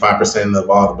 75% of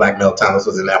all the black male talents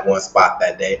was in that one spot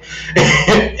that day.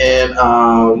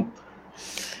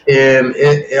 and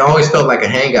it always felt like a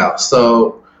hangout.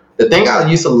 So the thing I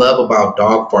used to love about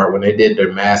Dog Fart when they did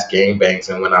their mass gangbangs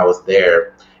and when I was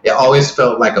there, it always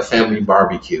felt like a family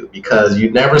barbecue, because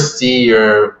you never see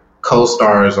your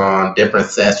co-stars on different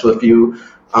sets with you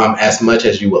as much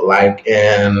as you would like.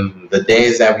 And the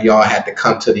days that we all had to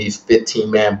come to these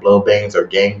 15-man blow bangs or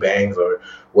gang bangs or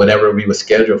whatever we were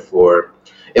scheduled for,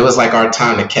 it was like our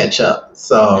time to catch up.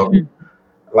 So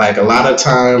like a lot of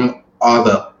time, all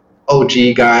the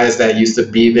OG guys that used to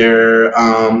be there,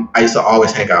 I used to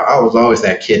always hang out. I was always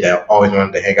that kid that always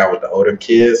wanted to hang out with the older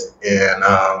kids. And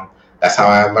that's how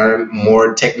I learned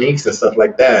more techniques and stuff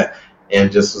like that.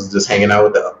 And was just hanging out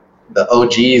with the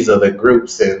OGs of the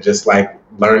groups and just like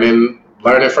learning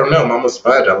from them. I'm a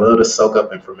sponge. I love to soak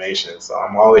up information. So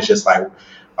I'm always just like,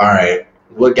 all right,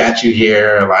 what got you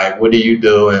here? Like, what do you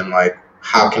do? And like,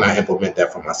 how can I implement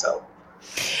that for myself?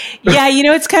 Yeah, you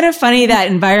know, it's kind of funny, that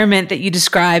environment that you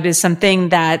describe is something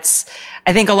that's,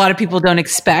 I think a lot of people don't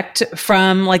expect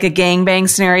from like a gangbang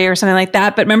scenario or something like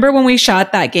that. But remember when we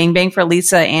shot that gangbang for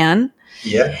Lisa Ann?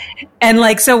 Yeah. And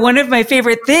like, so one of my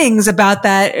favorite things about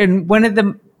that, and one of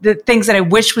the things that I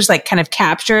wish was like kind of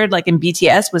captured, like in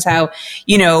BTS, was how,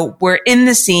 you know, we're in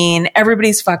the scene,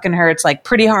 everybody's fucking her. It's like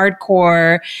pretty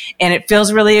hardcore and it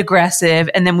feels really aggressive.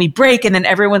 And then we break, and then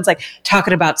everyone's like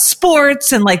talking about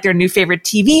sports and like their new favorite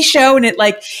TV show. And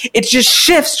it just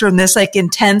shifts from this like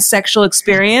intense sexual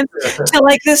experience to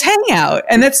like this hangout.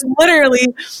 And that's literally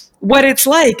what it's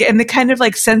like. And the kind of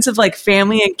like sense of like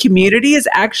family and community is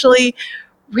actually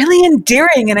really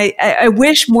endearing. And I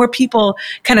wish more people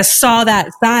kind of saw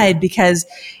that side, because,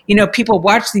 you know, people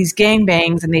watch these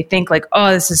gangbangs and they think like,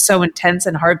 oh, this is so intense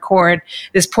and hardcore. And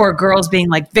this poor girl's being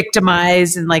like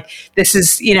victimized, and like, this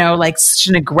is, you know, like such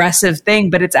an aggressive thing.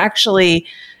 But it's actually,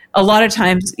 a lot of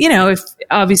times, you know, if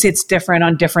obviously it's different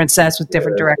on different sets with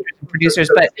different directors and producers,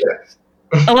 but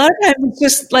a lot of times it's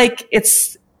just like,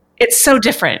 it's so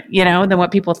different, you know, than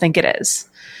what people think it is.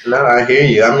 No, I hear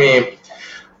you. I mean,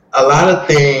 a lot of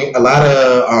things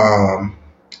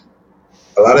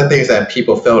that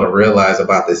people fail to realize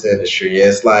about this industry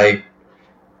is like,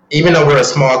 even though we're a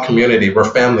small community, we're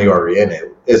family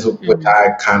oriented. Is what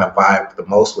I kind of vibe the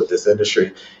most with this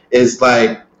industry. Is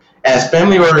like, as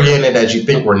family oriented as you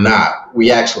think we're not, we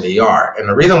actually are. And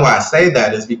the reason why I say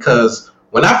that is because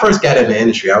when I first got in the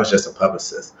industry, I was just a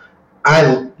publicist.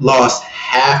 I lost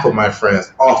half of my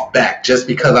friends off back just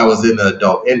because I was in the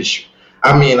adult industry.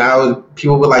 I mean,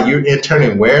 people were like, "You're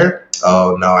interning where?"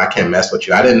 Oh no, I can't mess with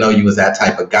you. I didn't know you was that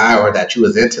type of guy or that you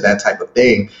was into that type of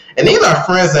thing. And these are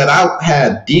friends that I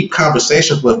had deep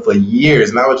conversations with for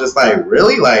years, and I was just like,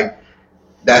 really? Like,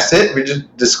 that's it? We're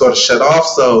just going to shut off?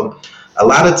 So a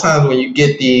lot of times when you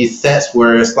get these sets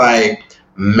where it's like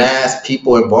mass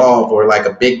people involved or like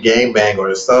a big gangbang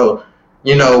or so,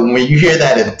 you know, when you hear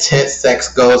that intense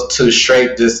sex goes to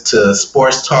straight just to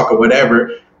sports talk or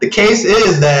whatever, the case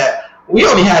is that we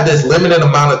only have this limited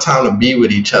amount of time to be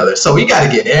with each other. So we got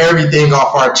to get everything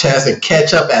off our chest and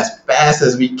catch up as fast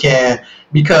as we can,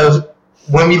 because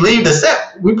when we leave the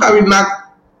set,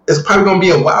 it's probably going to be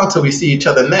a while till we see each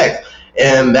other next.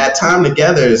 And that time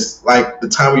together is like the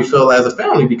time we feel as a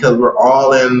family, because we're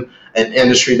all in an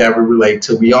industry that we relate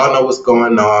to. We all know what's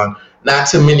going on. Not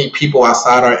too many people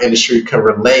outside our industry can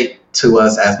relate to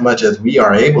us as much as we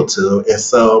are able to. And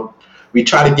so we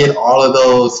try to get all of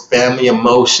those family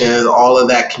emotions, all of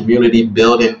that community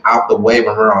building out the way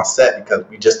when we're on set, because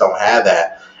we just don't have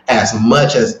that as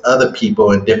much as other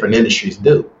people in different industries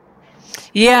do.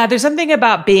 Yeah, there's something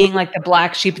about being like the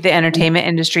black sheep of the entertainment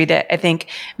industry that I think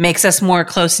makes us more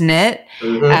close-knit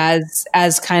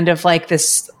as kind of like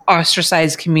this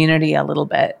ostracized community a little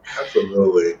bit.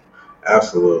 Absolutely.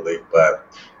 But,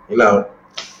 you know,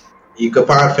 you can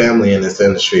find family in this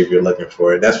industry if you're looking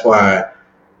for it. That's why,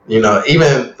 you know,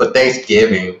 even for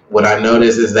Thanksgiving, what I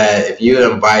notice is that if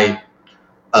you invite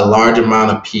a large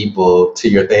amount of people to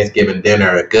your Thanksgiving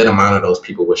dinner, a good amount of those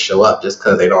people will show up just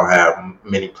because they don't have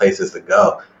many places to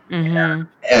go. And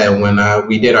when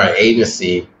we did our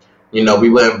agency, you know, we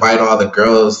would invite all the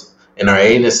girls in our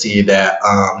agency that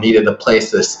needed a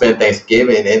place to spend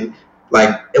Thanksgiving. And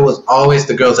like, it was always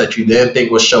the girls that you didn't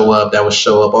think would show up that would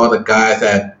show up. All the guys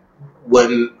that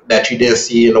you didn't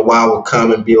see in a while would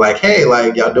come and be like, hey,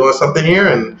 like, y'all doing something here?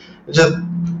 And just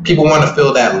people want to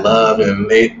feel that love, and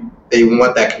they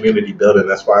want that community building.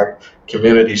 That's why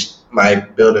community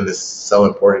like building is so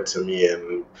important to me,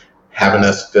 and having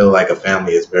us feel like a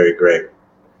family is very great.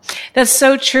 That's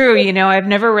so true. You know, I've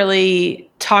never really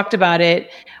talked about it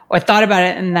or thought about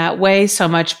it in that way so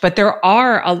much, but there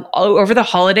are over the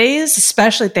holidays,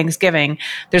 especially Thanksgiving,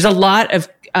 there's a lot of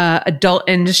adult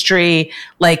industry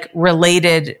like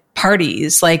related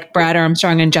parties, like Brad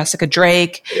Armstrong and Jessica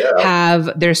Drake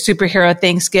have their superhero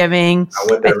Thanksgiving.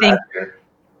 I went there last year.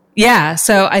 Yeah,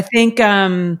 so I think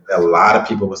a lot of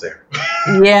people was there.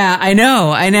 Yeah, I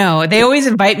know. They always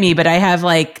invite me, but I have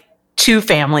like two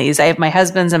families. I have my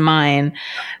husband's and mine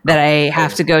that I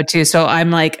have to go to. So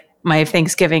I'm like, my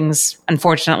Thanksgiving's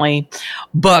unfortunately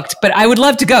booked, but I would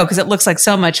love to go because it looks like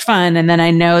so much fun. And then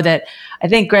I know that I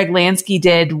think Greg Lansky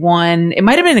did one. It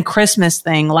might have been a Christmas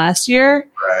thing last year.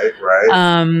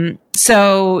 Right.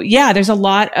 So yeah, there's a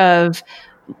lot of,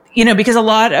 you know, because a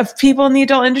lot of people in the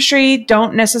adult industry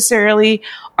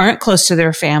aren't close to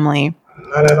their family.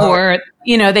 Not at all. Or,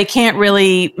 you know, they can't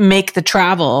really make the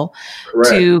travel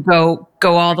to go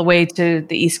all the way to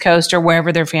the East Coast or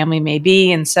wherever their family may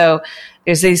be. And so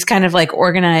there's these kind of like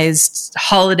organized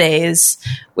holidays,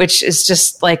 which is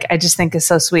just like, I just think is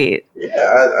so sweet.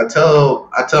 Yeah, I tell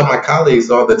my colleagues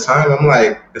all the time, I'm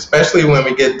like, especially when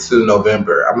we get to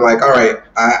November, I'm like, all right,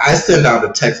 I send out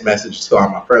a text message to all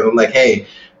my friends. I'm like, hey,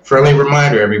 friendly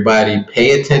reminder, everybody,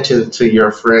 pay attention to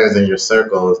your friends and your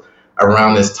circles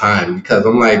around this time, because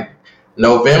I'm like,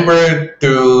 November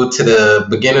through to the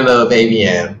beginning of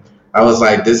AVN, I was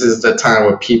like, this is the time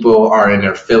where people are in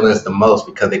their feelings the most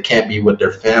because they can't be with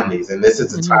their families. And this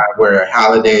is the time where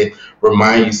holidays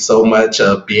remind you so much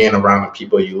of being around the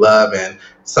people you love. And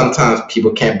sometimes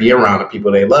people can't be around the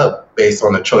people they love based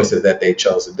on the choices that they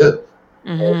chose to do.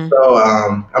 And so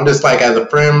I'm just like, as a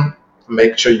friend,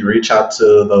 make sure you reach out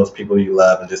to those people you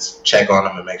love and just check on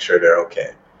them and make sure they're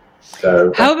okay.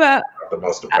 How the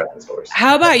most depressing stories.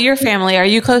 How about your family? Are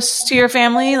you close to your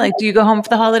family? Like, do you go home for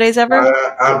the holidays ever?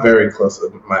 I'm very close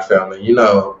with my family. You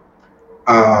know,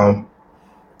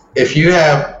 if you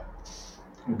have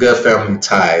good family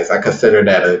ties, I consider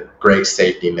that a great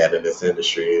safety net in this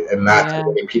industry, and not too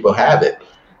many people have it.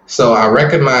 So I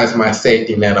recognize my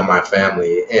safety net of my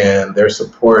family, and their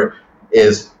support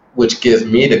is which gives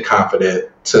me the confidence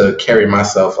to carry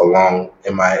myself along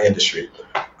in my industry.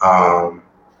 I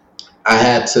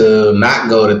had to not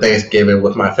go to Thanksgiving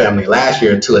with my family last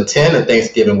year to attend a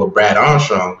Thanksgiving with Brad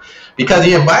Armstrong because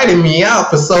he invited me out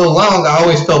for so long. I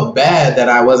always felt bad that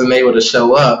I wasn't able to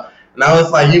show up. And I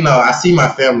was like, you know, I see my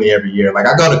family every year. Like,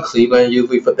 I go to Cleveland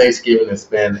usually for Thanksgiving and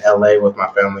spend LA with my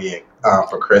family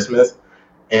for Christmas.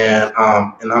 And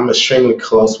I'm extremely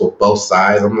close with both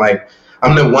sides.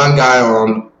 I'm the one guy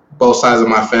on both sides of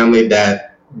my family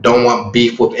that don't want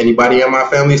beef with anybody in my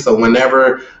family. So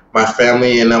whenever my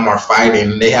family and them are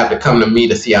fighting, they have to come to me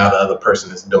to see how the other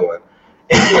person is doing.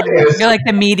 You're like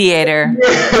the mediator.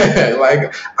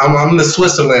 Like I'm the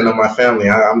Switzerland of my family.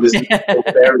 I'm just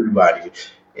with everybody.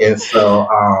 And so,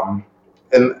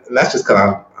 and that's just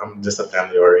because I'm just a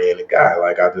family oriented guy.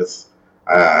 Like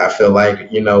I feel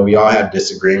like, you know, we all have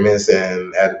disagreements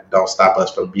and that don't stop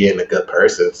us from being a good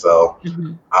person. So,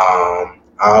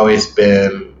 I've always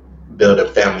been building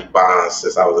family bonds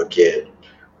since I was a kid.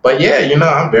 But yeah, you know,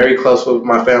 I'm very close with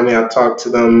my family. I talk to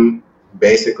them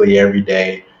basically every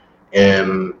day,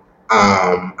 and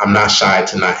I'm not shy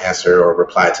to not answer or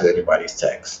reply to anybody's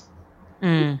text.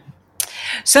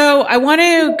 So I want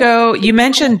to go, you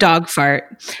mentioned dog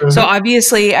fart. So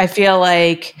obviously I feel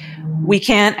like we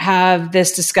can't have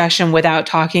this discussion without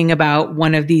talking about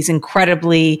one of these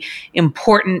incredibly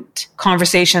important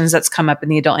conversations that's come up in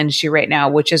the adult industry right now,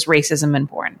 which is racism in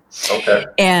porn. Okay.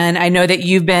 And I know that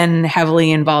you've been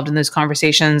heavily involved in those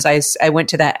conversations. I went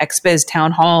to that XBiz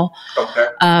town hall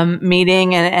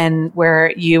meeting and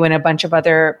where you and a bunch of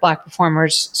other Black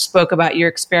performers spoke about your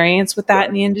experience with that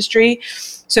in the industry.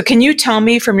 So can you tell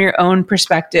me from your own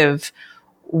perspective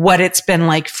what it's been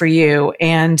like for you?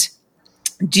 And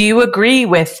do you agree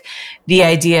with the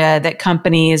idea that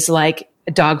companies like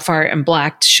Dog Fart and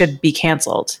Blacked should be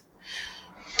canceled?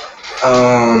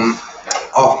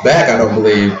 Off back, I don't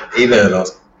believe either of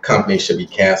those companies should be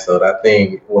canceled. I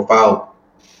think without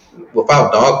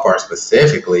Dog Fart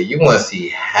specifically, you want to see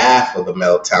half of the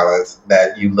male talents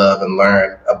that you love and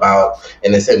learn about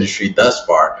in this industry thus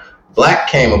far. Black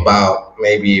came about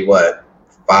maybe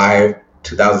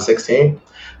 2016.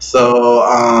 So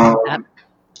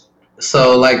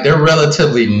like they're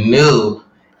relatively new,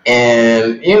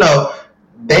 and you know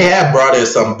they have brought in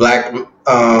some Black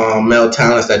male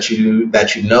talents that you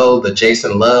know, the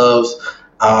Jason Loves,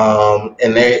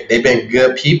 and they've been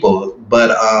good people. But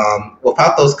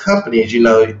without those companies, you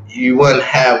know, you wouldn't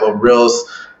have a real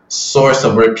source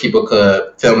of where people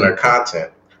could film their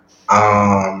content.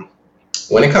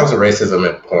 When it comes to racism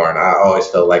in porn, I always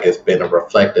feel like it's been a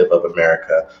reflective of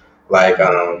America. Like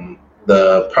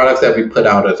the products that we put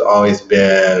out has always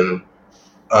been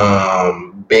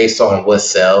based on what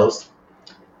sells.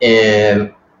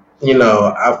 And, you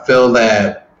know, I feel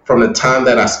that from the time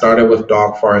that I started with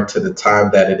Dog Fart to the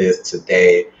time that it is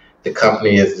today, the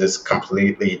company has just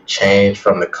completely changed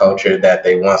from the culture that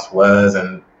they once was,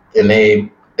 and they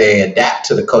adapt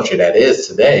to the culture that is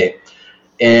today.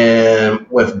 And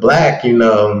with Black, you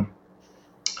know,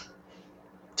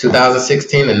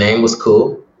 2016, the name was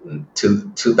cool.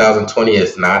 2020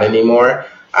 is not anymore.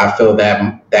 I feel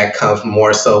that comes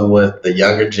more so with the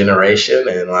younger generation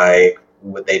and like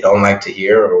what they don't like to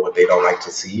hear or what they don't like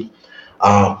to see.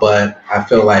 But I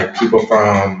feel like people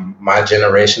from my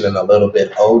generation and a little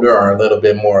bit older are a little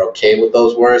bit more okay with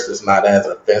those words. It's not as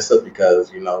offensive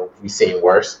because, you know, we've seen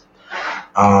worse.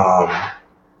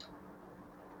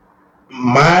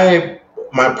 My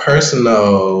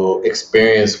personal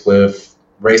experience with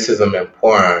racism in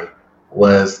porn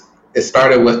it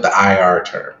started with the IR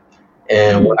term.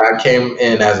 And when I came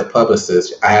in as a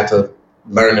publicist, I had to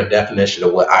learn the definition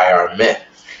of what IR meant.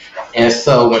 And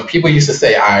so when people used to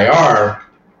say IR,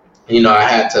 you know, I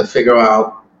had to figure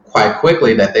out quite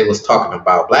quickly that they was talking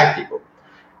about Black people.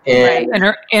 And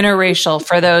right. Interracial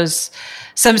for those.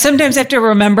 Sometimes I have to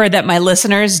remember that my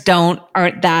listeners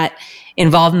aren't that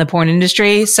involved in the porn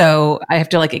industry. So I have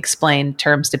to like explain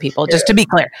terms to people just to be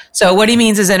clear. So what he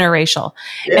means is interracial.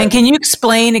 Yeah. And can you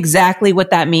explain exactly what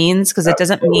that means? Because it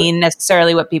doesn't mean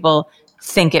necessarily what people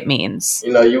think it means.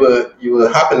 You know, you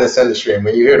would hop in this industry, and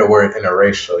when you hear the word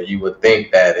interracial, you would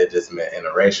think that it just meant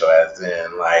interracial, as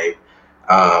in like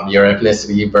your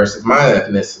ethnicity versus my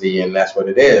ethnicity, and that's what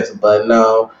it is. But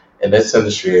no, in this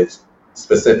industry, it's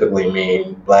specifically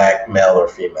mean black, male, or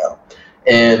female.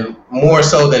 And more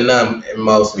so than none, it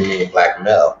mostly mean black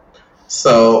male.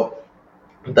 So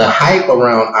the hype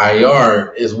around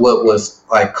IR is what was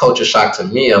like culture shock to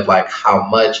me of like how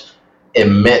much it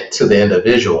meant to the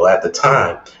individual at the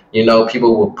time. You know,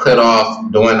 people would put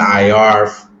off doing IR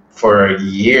for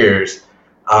years,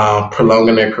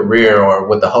 prolonging their career or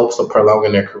with the hopes of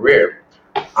prolonging their career.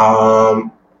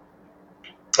 I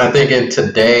think in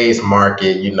today's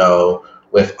market, you know,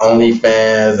 with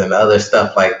OnlyFans and other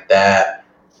stuff like that,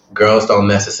 girls don't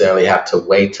necessarily have to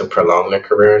wait to prolong their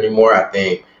career anymore. I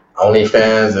think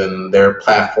OnlyFans and their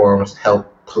platforms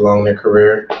help prolong their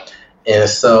career. And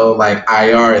so like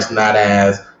IR is not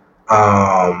as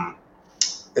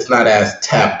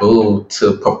taboo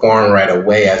to perform right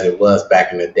away as it was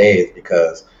back in the days,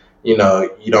 because, you know,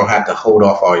 you don't have to hold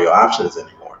off all your options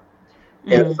anymore.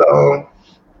 And so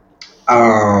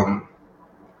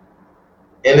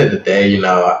end of the day, you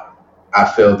know, I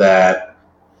feel that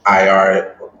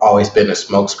IR always been a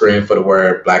smokescreen for the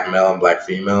word black male and black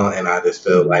female, and I just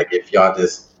feel like if y'all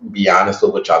just be honest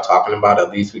with what y'all talking about,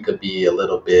 at least we could be a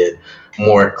little bit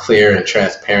more clear and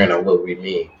transparent on what we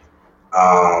mean.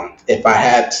 If I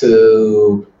had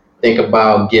to think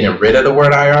about getting rid of the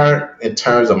word IR in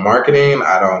terms of marketing,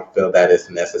 I don't feel that it's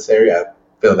necessary. I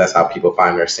feel that's how people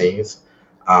find their scenes.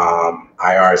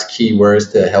 IR is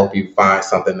keywords to help you find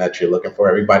something that you're looking for.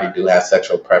 Everybody do have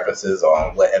sexual preferences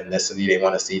on what ethnicity they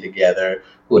want to see together,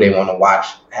 who they want to watch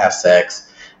have sex,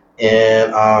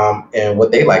 and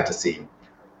what they like to see.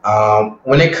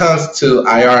 When it comes to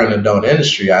IR in the adult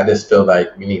industry, I just feel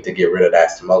like we need to get rid of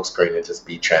that smokescreen and just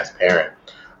be transparent.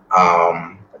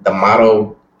 The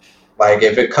model, like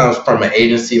if it comes from an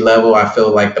agency level, I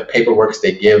feel like the paperwork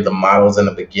they give the models in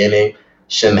the beginning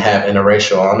shouldn't have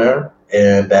interracial on there,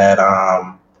 and that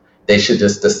they should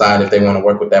just decide if they want to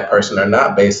work with that person or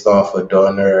not based off of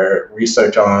doing their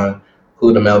research on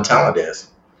who the male talent is.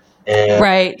 And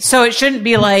right. So it shouldn't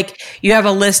be like you have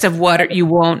a list of what you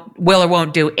will or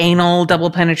won't do. Anal,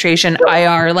 double penetration,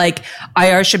 IR. Like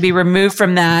IR should be removed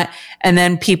from that. And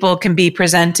then people can be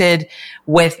presented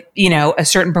with, you know, a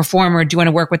certain performer. Do you want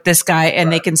to work with this guy?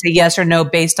 And they can say yes or no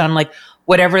based on like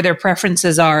whatever their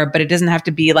preferences are. But it doesn't have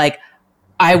to be like,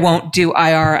 I won't do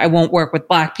IR. I won't work with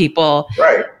black people.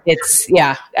 Right. It's,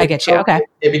 yeah, I get you. Okay.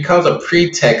 It becomes a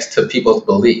pretext to people's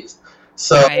beliefs.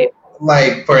 So,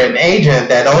 like for an agent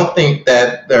that don't think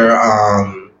that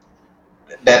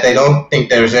they don't think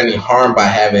there's any harm by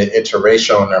having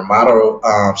interracial on their model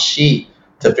sheet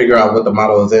to figure out what the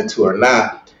model is into or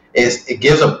not, it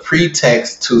gives a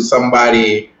pretext to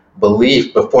somebody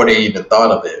belief before they even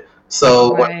thought of it.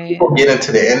 So when people get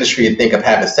into the industry and think of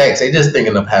having sex, they just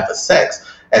thinking of having sex.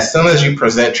 As soon as you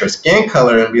present your skin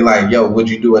color and be like, yo, would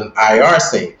you do an IR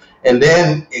scene? And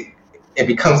then it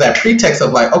becomes that pretext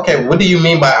of like, okay, what do you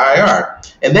mean by IR?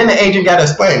 And then the agent got to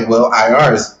explain, well,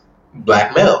 IR is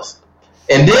black males.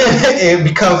 And then it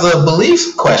becomes a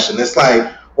beliefs question. It's like,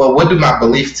 well, what do my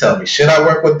beliefs tell me? Should I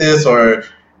work with this, or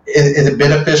is it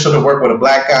beneficial to work with a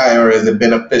black guy, or is it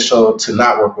beneficial to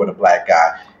not work with a black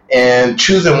guy? And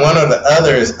choosing one or the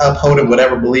other is upholding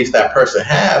whatever beliefs that person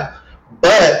have.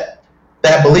 But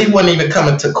that belief wouldn't even come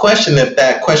into question if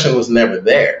that question was never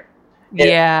there.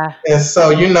 Yeah. And so,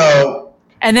 you know.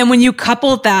 And then when you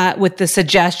couple that with the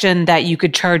suggestion that you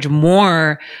could charge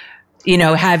more, you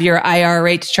know, have your IR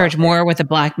rate to charge more with a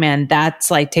black man,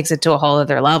 that's like takes it to a whole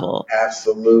other level.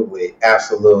 Absolutely.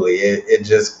 Absolutely. It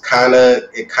just kind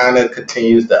of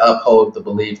continues to uphold the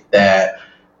belief that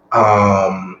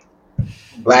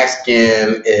black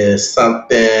skin is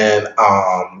something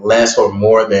less or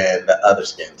more than the other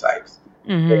skin types.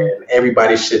 Mm-hmm. And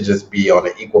everybody should just be on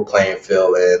an equal playing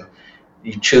field, and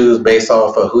you choose based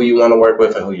off of who you want to work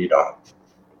with and who you don't.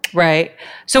 Right.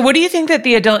 So what do you think that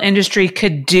the adult industry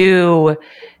could do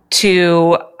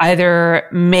to either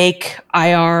make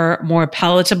IR more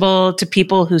palatable to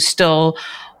people who still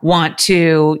want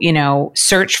to, you know,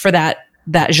 search for that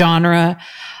genre?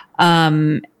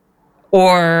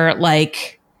 Or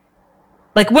like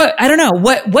what, I don't know,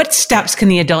 what steps can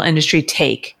the adult industry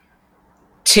take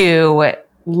to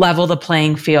level the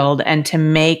playing field and to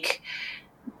make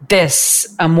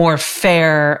this a more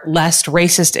fair, less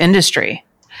racist industry?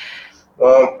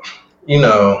 Well, you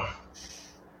know,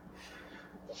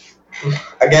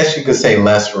 I guess you could say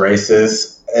less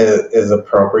racist is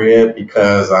appropriate,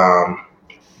 because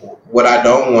what I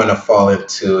don't want to fall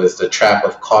into is the trap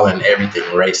of calling everything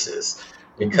racist.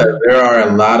 Because there are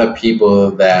a lot of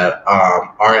people that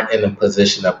aren't in a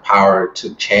position of power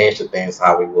to change the things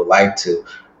how we would like to.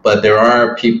 But there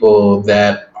are people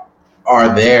that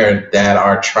are there that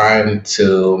are trying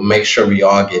to make sure we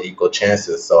all get equal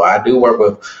chances. So I do work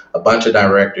with a bunch of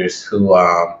directors who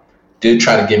do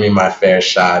try to give me my fair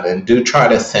shot and do try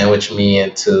to sandwich me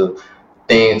into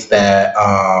things that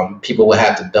people would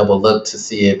have to double look to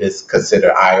see if it's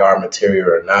considered IR material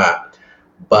or not.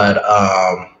 But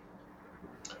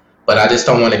I just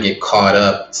don't want to get caught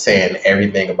up saying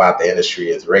everything about the industry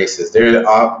is racist.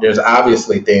 There's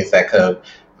obviously things that could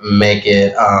make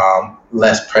it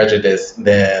less prejudiced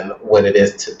than what it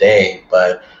is today.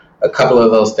 But a couple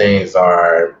of those things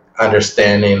are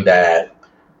understanding that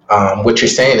what you're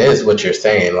saying is what you're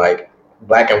saying. Like,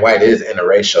 black and white is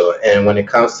interracial. And when it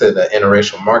comes to the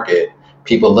interracial market,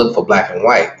 people look for black and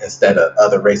white instead of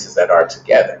other races that are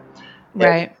together.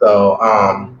 Right. And so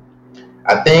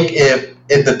I think if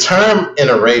the term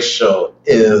interracial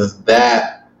is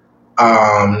that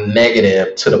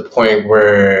negative to the point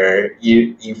where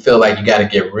you feel like you got to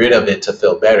get rid of it to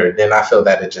feel better, then I feel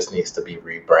that it just needs to be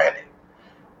rebranded.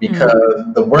 Because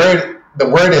the word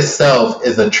itself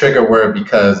is a trigger word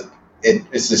because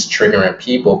it's just triggering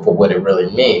people for what it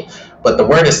really means. But the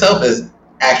word itself is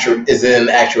in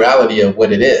actuality of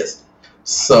what it is.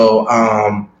 So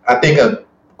I think a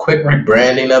quick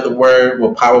rebranding of the word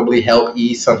will probably help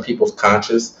ease some people's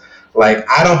conscience. Like,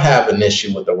 I don't have an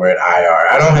issue with the word IR.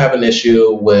 I don't have an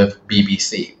issue with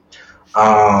BBC.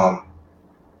 But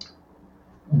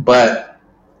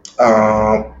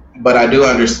I do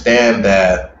understand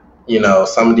that,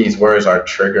 some of these words are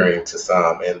triggering to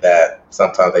some, and that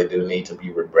sometimes they do need to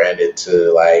be rebranded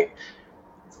to like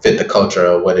fit the culture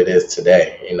of what it is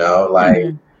today.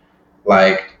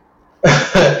 Like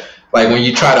when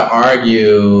you try to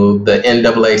argue the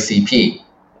NAACP,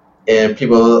 and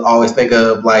people always think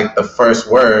of like the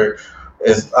first word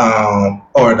is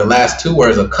or the last two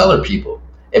words of colored people,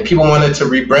 and people wanted to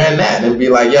rebrand that and be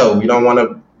like, yo, we don't want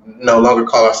to no longer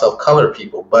call ourselves colored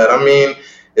people. But I mean,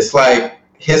 it's like,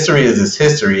 history is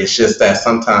history. It's just that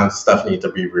sometimes stuff needs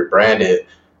to be rebranded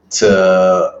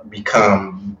to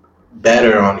become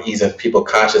better on easing people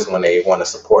conscious when they want to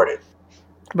support it.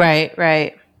 Right.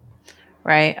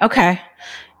 Okay.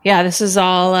 Yeah, this is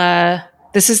all, I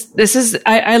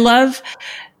love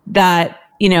that,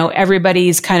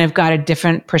 everybody's kind of got a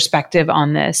different perspective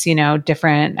on this.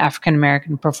 Different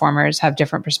African-American performers have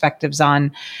different perspectives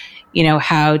on,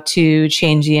 how to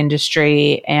change the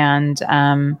industry. And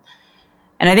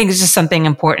I think it's just something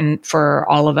important for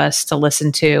all of us to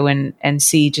listen to and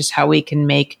see just how we can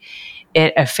make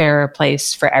it a fairer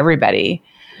place for everybody.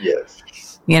 Yes.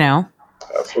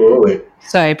 Absolutely.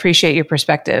 So I appreciate your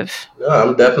perspective. No,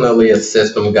 I'm definitely a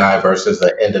system guy versus an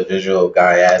individual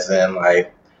guy, as in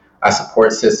like I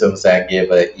support systems that give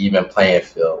an even playing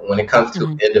field. When it comes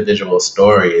to individual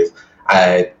stories,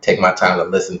 I take my time to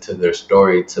listen to their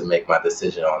story to make my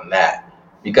decision on that.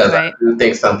 Because I do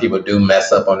think some people do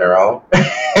mess up on their own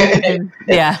in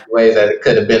ways that it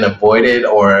could have been avoided,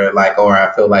 or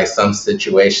I feel like some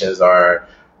situations are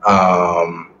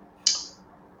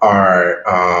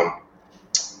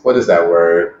what is that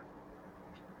word?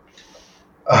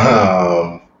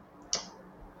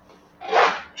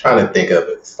 Trying to think of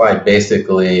it. It's like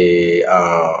basically,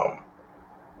 I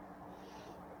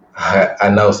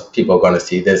know people are going to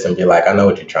see this and be like, I know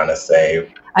what you're trying to say.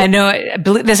 I know.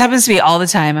 This happens to me all the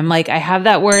time. I'm like, I have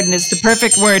that word and it's the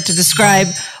perfect word to describe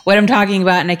what I'm talking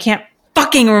about, and I can't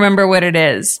fucking remember what it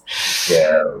is.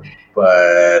 Yeah,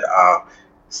 but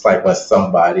it's like when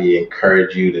somebody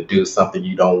encourages you to do something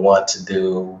you don't want to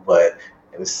do, but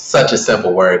it's such a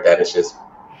simple word that it's just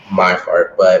my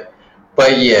fault. But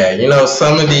yeah,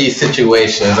 some of these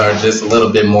situations are just a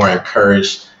little bit more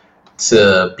encouraged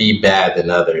to be bad than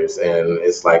others, and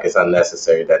it's like it's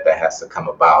unnecessary that has to come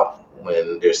about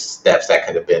when there's steps that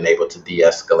could have been able to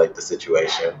de-escalate the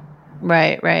situation.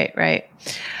 Right.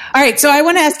 All right, so I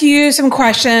want to ask you some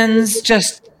questions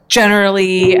just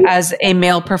generally as a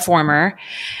male performer,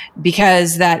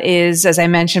 because that is, as I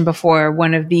mentioned before,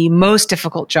 one of the most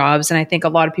difficult jobs, and I think a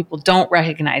lot of people don't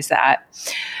recognize that.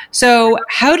 So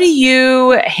how do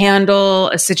you handle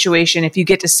a situation if you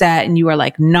get to set and you are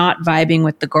like not vibing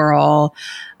with the girl,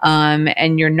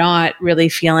 and you're not really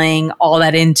feeling all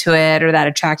that into it or that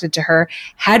attracted to her?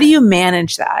 How do you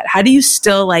manage that? How do you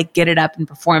still like get it up and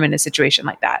perform in a situation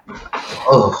like that?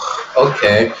 Oh,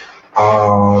 okay.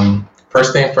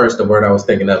 First thing first, the word I was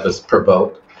thinking of is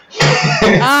provoked.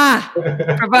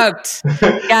 Provoked.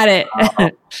 Got it.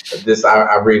 I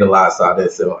read a lot, so I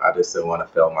just didn't want to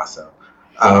fail myself.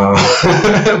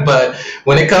 But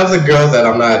when it comes to girls that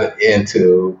I'm not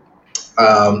into,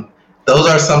 those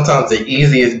are sometimes the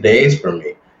easiest days for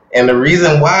me. And the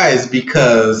reason why is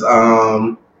because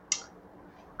I'm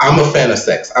a fan of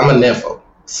sex. I'm a nympho.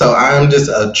 So I'm just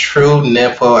a true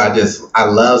nympho. I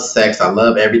love sex. I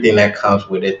love everything that comes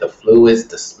with it. The fluids,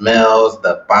 the smells,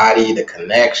 the body, the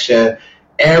connection,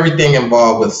 everything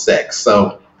involved with sex.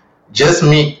 So just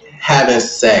me having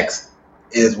sex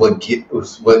is what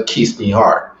keeps me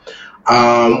hard.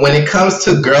 When it comes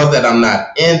to girls that I'm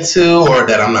not into or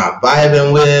that I'm not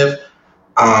vibing with,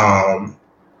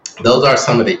 those are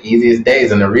some of the easiest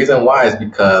days. And the reason why is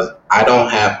because I don't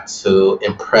have to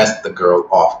impress the girl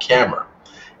off camera.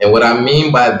 And what I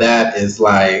mean by that is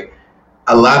like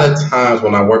a lot of times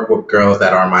when I work with girls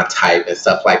that are my type and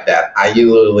stuff like that, I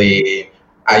usually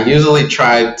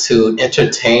try to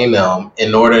entertain them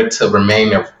in order to remain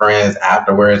their friends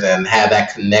afterwards and have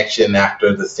that connection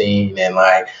after the scene and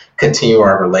like continue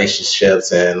our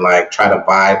relationships and like try to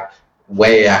vibe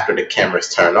way after the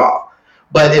cameras turn off.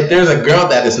 But if there's a girl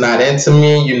that is not into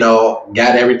me, you know,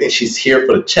 got everything, she's here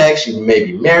for the check, she may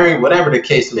be married, whatever the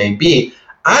case may be,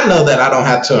 I know that I don't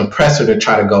have to impress her to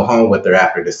try to go home with her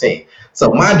after the scene.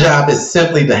 So my job is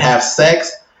simply to have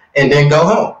sex and then go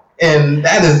home. And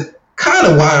that is kind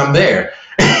of why I'm there.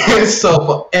 So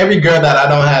for every girl that I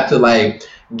don't have to like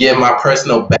give my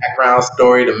personal background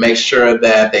story to make sure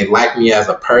that they like me as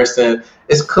a person,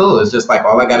 it's cool. It's just like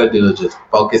all I got to do is just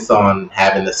focus on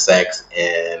having the sex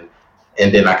and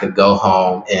then I could go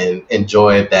home and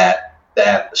enjoy that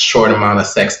short amount of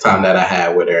sex time that I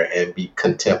had with her and be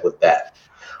content with that.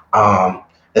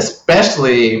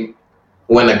 Especially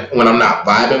when I'm not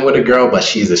vibing with a girl, but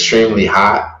she's extremely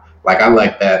hot. Like I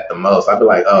like that the most. I'd be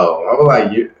like,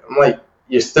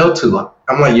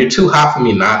 you're too hot for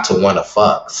me not to want to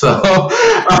fuck. So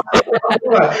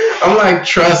I'm like,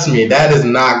 trust me, that is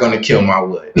not going to kill my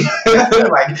wood.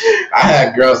 Like I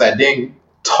had girls that didn't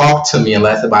talk to me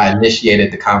unless if I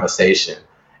initiated the conversation.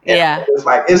 And yeah. It's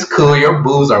like, it's cool. Your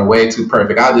boobs are way too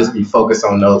perfect. I'll just be focused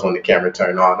on those when the camera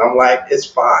turned on. I'm like, it's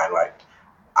fine. Like,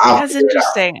 that's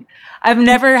interesting. I've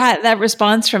never had that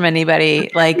response from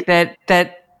anybody like that,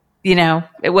 you know,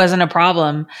 it wasn't a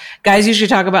problem. Guys usually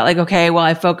talk about like, okay, well,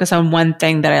 I focus on one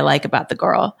thing that I like about the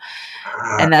girl.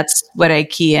 And that's what I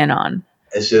key in on.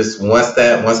 It's just once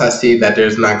I see that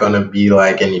there's not going to be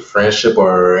like any friendship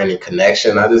or any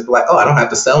connection, I just be like, oh, I don't have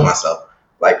to sell myself.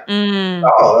 Like,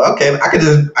 oh, okay, I could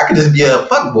just be a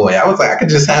fuck boy. I was like, I could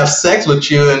just have sex with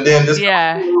you and then just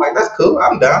like, that's cool.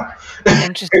 I'm down.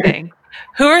 Interesting.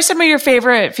 Who are some of your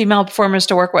favorite female performers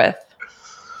to work with?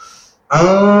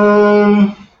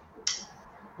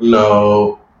 You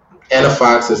know, Anna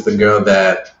Fox is the girl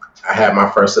that I had my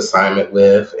first assignment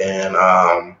with,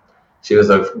 and she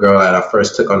was a girl that I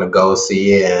first took on the Go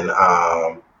See, and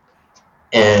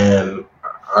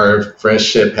our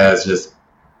friendship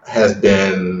has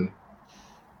been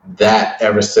that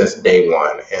ever since day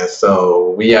one. And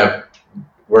so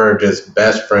we're just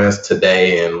best friends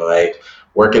today, and like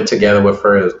working together with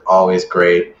her is always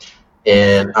great.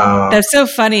 And that's so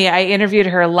funny. I interviewed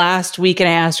her last week and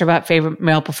I asked her about favorite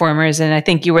male performers, and I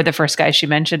think you were the first guy she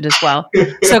mentioned as well.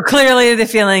 So clearly the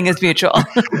feeling is mutual.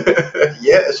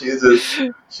 Yeah, she's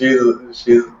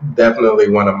definitely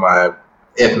one of my,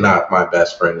 if not my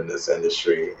best friend in this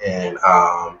industry. And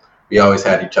we always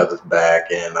had each other's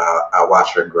back, and I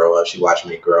watched her grow up. She watched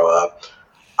me grow up.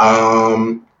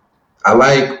 I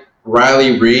like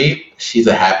Riley Reid. She's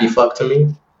a happy fuck to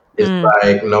me. It's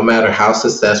like no matter how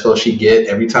successful she get,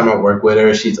 every time I work with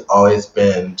her, she's always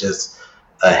been just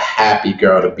a happy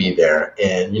girl to be there.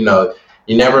 And you know,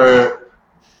 but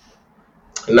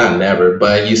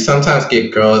you sometimes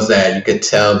get girls that you could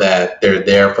tell that they're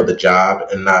there for the job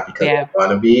and not because they want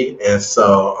to be. And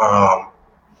so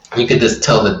you could just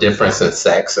tell the difference in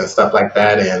sex and stuff like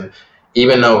that. And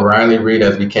even though Riley Reid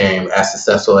has become as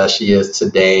successful as she is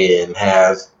today and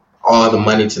has all the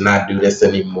money to not do this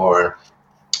anymore,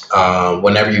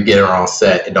 whenever you get her on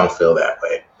set, it don't feel that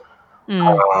way.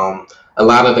 A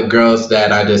lot of the girls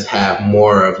that I just have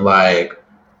more of like,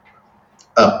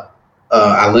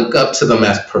 I look up to them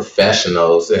as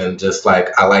professionals, and just like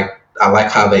I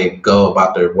like how they go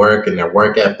about their work and their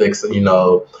work ethics. You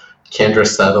know, Kendra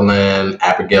Sutherland,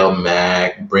 Abigail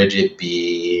Mack, Bridget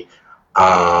B,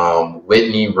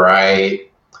 Whitney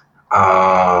Wright,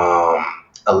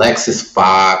 Alexis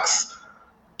Fox,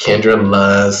 Kendra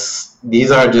Luss.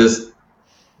 These are just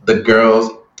the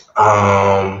girls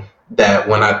that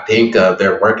when I think of,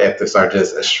 their work ethics are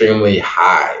just extremely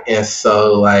high. And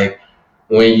so like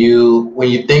when you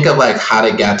think of like how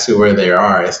they got to where they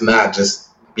are, it's not just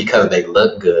because they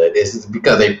look good. It's just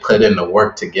because they put in the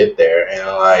work to get there. And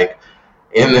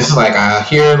it's like I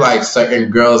hear like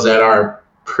certain girls that are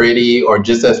pretty or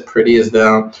just as pretty as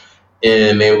them,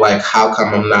 and they're like, how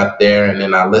come I'm not there? And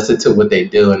then I listen to what they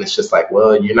do, and it's just like,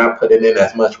 well, you're not putting in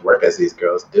as much work as these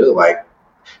girls do. Like,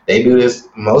 they do this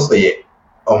mostly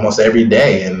almost every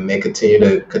day, and they continue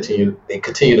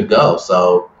to go.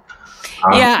 So.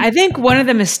 Yeah, I think one of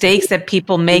the mistakes that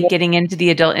people make getting into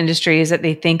the adult industry is that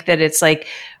they think that it's like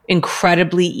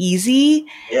incredibly easy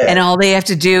and all they have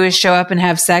to do is show up and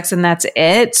have sex and that's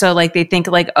it. So like they think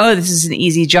like, oh, this is an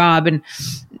easy job. And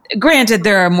granted,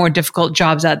 there are more difficult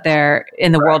jobs out there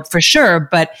in the world for sure,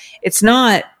 but it's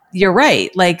not, you're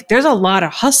right. Like there's a lot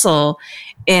of hustle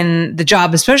in the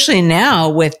job, especially now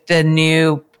with the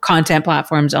new content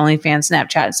platforms, OnlyFans,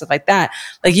 Snapchat, and stuff like that.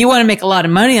 Like you want to make a lot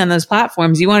of money on those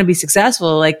platforms. You want to be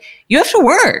successful. Like you have to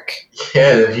work.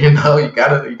 Yeah, you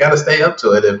gotta stay up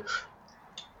to it. If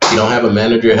you don't have a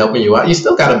manager helping you out, you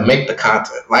still gotta make the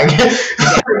content. Like,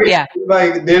 yeah.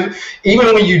 Like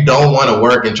even when you don't want to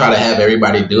work and try to have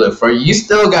everybody do it for you, you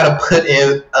still gotta put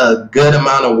in a good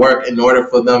amount of work in order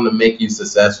for them to make you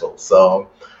successful. So,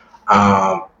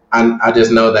 I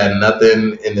just know that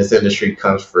nothing in this industry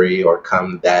comes free or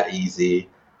come that easy,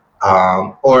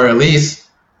 or at least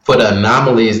for the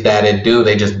anomalies that it do,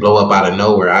 they just blow up out of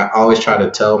nowhere. I always try to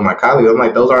tell my colleagues, I'm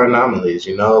like, those are anomalies,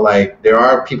 like there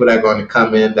are people that are going to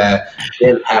come in that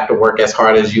didn't have to work as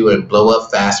hard as you and blow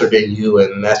up faster than you,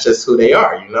 and that's just who they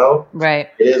are, Right.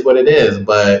 It is what it is.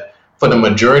 But for the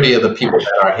majority of the people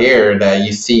that are here that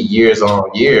you see years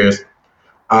on years,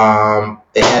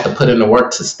 they had to put in the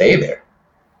work to stay there.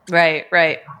 Right.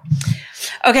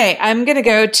 Okay, I'm going to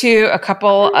go to a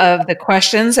couple of the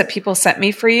questions that people sent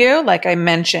me for you, like I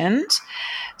mentioned.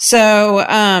 So,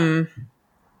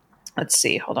 let's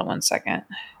see. Hold on one second.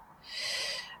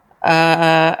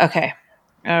 Okay.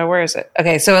 Where is it?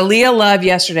 Okay, so Aaliyah Love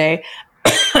yesterday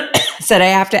said, I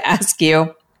have to ask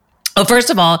you. Well, first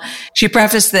of all, she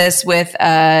prefaced this with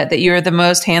that you're the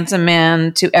most handsome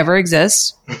man to ever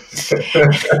exist.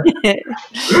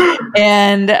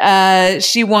 And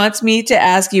she wants me to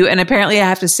ask you, and apparently I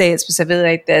have to say it specifically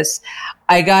like this.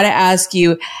 I got to ask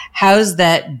you, how's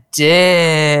that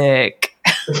dick?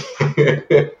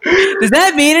 Does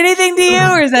that mean anything to you,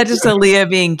 or is that just Aaliyah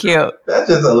being cute? That's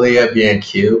just Aaliyah being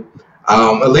cute.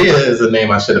 Aaliyah is a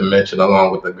name I should have mentioned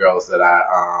along with the girls that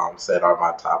I said are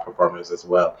my top performers as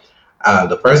well.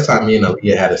 The first time me and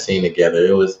Aaliyah had a scene together,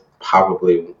 it was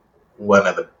probably one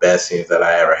of the best scenes that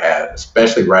I ever had,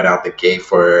 especially right out the gate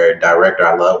for a director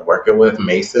I love working with,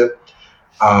 Mason.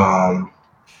 And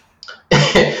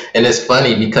it's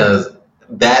funny because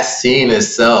that scene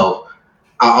itself,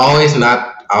 I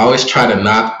always try to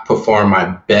not perform my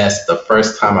best the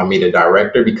first time I meet a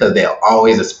director because they'll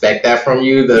always expect that from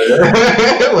you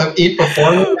with each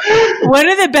performance. One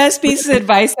of the best pieces of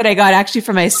advice that I got actually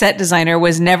from my set designer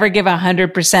was never give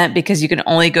 100% because you can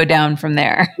only go down from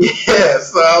there. Yeah,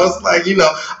 so I was like,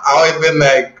 I always been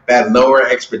like that lower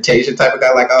expectation type of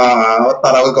guy, like, oh, I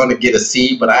thought I was going to get a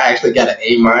C, but I actually got an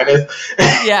A-.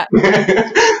 Yeah.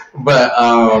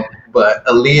 But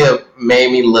Aaliyah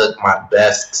made me look my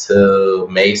best to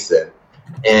Mason.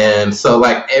 And so,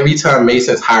 like, every time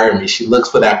Mason's hired me, she looks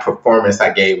for that performance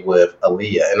I gave with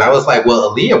Aaliyah. And I was like,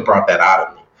 well, Aaliyah brought that out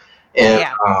of me. And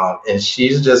and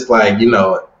she's just like,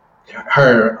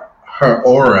 her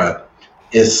aura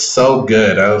is so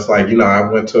good. I was like, I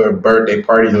went to her birthday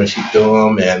parties when she threw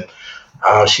them. And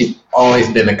she's always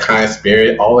been a kind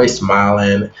spirit, always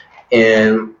smiling.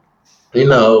 And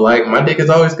like my dick is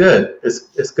always good.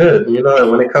 It's good.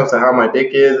 And when it comes to how my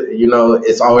dick is,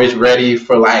 it's always ready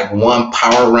for like one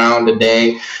power round a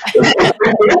day.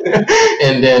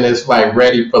 And then it's like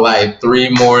ready for like 3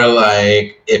 more,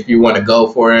 like if you want to go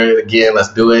for it again,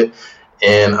 let's do it.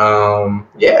 And I'm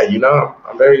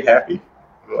very happy.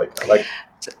 I like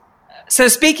So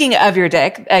speaking of your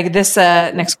dick, this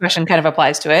next question kind of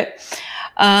applies to it.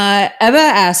 Eva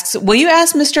asks, will you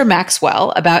ask Mr.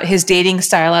 Maxwell about his dating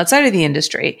style outside of the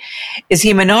industry? Is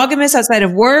he monogamous outside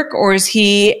of work, or is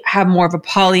he have more of a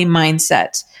poly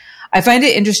mindset? I find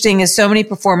it interesting as so many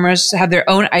performers have their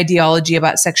own ideology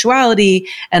about sexuality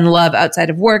and love outside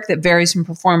of work that varies from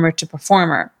performer to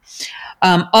performer.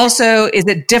 Also, is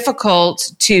it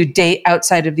difficult to date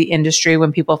outside of the industry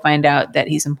when people find out that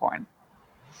he's in porn?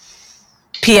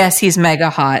 P.S. He's mega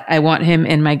hot. I want him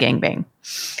in my gangbang.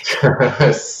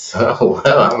 So,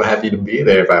 well, I'm happy to be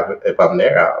there. If I'm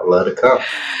there, I'd love to come.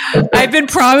 I've been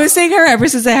promising her ever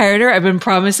since I hired her. I've been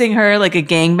promising her like a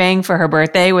gangbang for her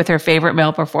birthday with her favorite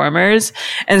male performers.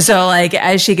 And so like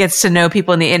as she gets to know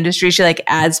people in the industry, she like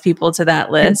adds people to that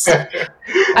list.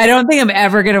 I don't think I'm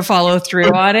ever going to follow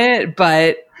through on it,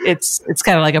 but it's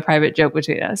kind of like a private joke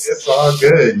between us. It's all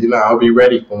good. I'll be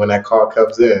ready for when that call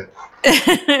comes in.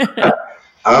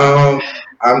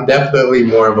 I'm definitely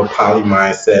more of a poly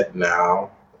mindset now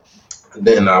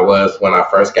than I was when I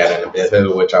first got into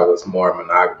business, which I was more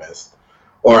monogamous.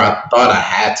 or I thought I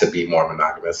had to be more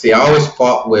monogamous. See, I always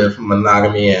fought with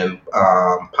monogamy and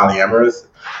polyamorous,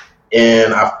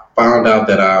 and I found out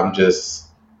that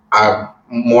I'm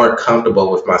more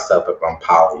comfortable with myself if I'm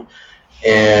poly,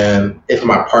 and if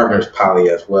my partner's poly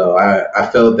as well. I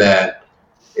feel that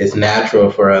it's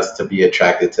natural for us to be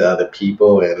attracted to other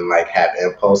people and like have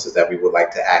impulses that we would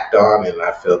like to act on, and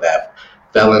I feel that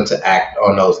failing to act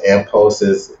on those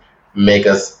impulses make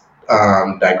us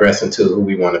digress into who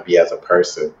we want to be as a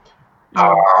person.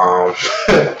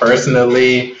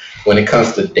 Personally, when it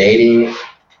comes to dating,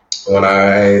 when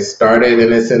I started in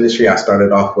this industry, I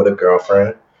started off with a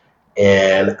girlfriend,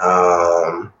 and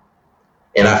I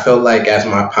felt like as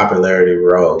my popularity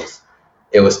rose,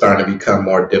 it was starting to become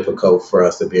more difficult for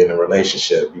us to be in a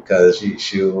relationship, because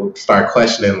she'll start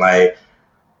questioning like,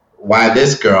 why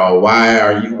this girl? Why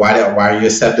are you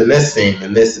accepting this thing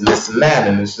and this and this and that?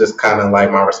 And it's just kind of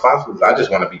like my response was, I just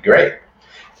want to be great.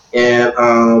 And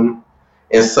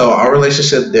so our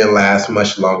relationship didn't last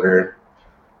much longer.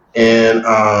 And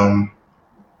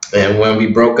when we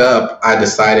broke up, I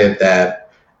decided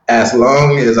that as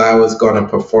long as I was going to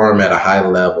perform at a high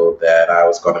level, that I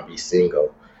was going to be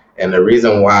single. And the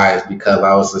reason why is because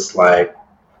I was just like,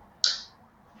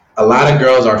 a lot of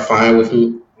girls are fine with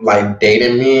me, like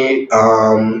dating me,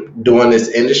 doing this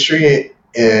industry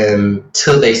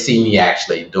until they see me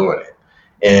actually doing it.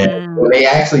 And when they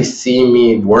actually see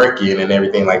me working and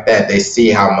everything like that, they see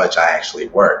how much I actually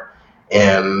work.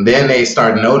 And then they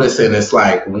start noticing it's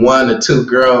like 1 or 2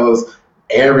 girls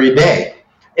every day.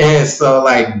 And so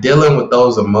like dealing with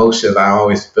those emotions, I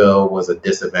always feel was a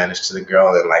disadvantage to the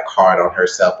girl and like hard on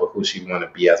herself with who she want to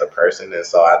be as a person. And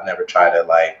so I never try to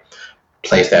like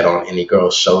place that on any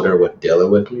girl's shoulder with dealing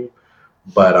with me.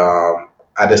 But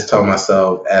I just told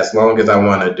myself, as long as I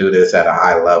want to do this at a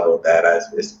high level, that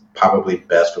it's probably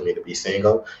best for me to be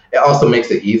single. It also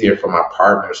makes it easier for my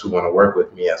partners who want to work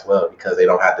with me as well, because they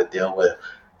don't have to deal with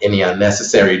any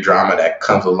unnecessary drama that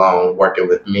comes along working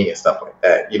with me and stuff like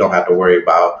that. You don't have to worry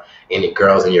about any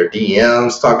girls in your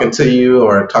DMs talking to you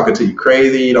or talking to you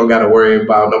crazy. You don't got to worry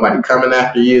about nobody coming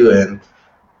after you. And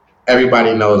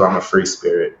everybody knows I'm a free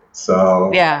spirit.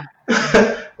 So yeah,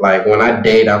 like when I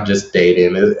date, I'm just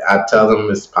dating. I tell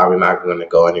them it's probably not going to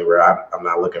go anywhere. I'm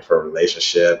not looking for a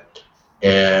relationship.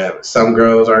 And some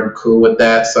girls are cool with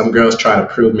that. Some girls try to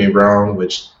prove me wrong,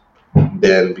 which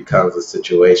then becomes a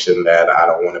situation that I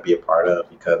don't want to be a part of,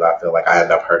 because I feel like I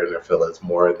end up hurting their feelings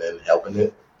more than helping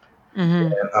it.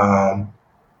 Mm-hmm. And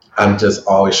I'm just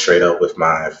always straight up with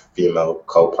my female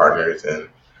co-partners, and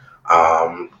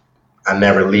I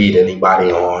never lead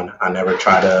anybody on. I never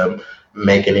try to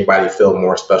make anybody feel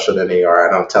more special than they are.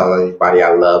 I don't tell anybody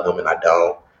I love them, and I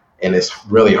don't. And it's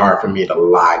really hard for me to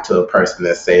lie to a person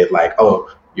that says like, oh,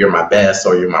 you're my best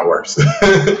or you're my worst.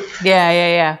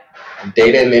 Yeah.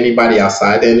 Dating anybody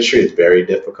outside the industry is very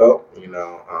difficult. You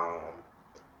know,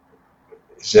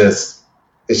 it's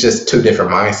just 2 different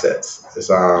mindsets. It's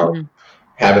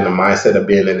having the mindset of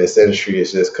being in this industry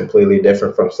is just completely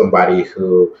different from somebody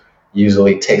who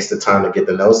usually takes the time to get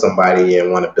to know somebody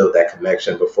and want to build that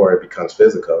connection before it becomes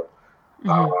physical.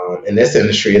 Mm-hmm. In this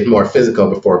industry, it's more physical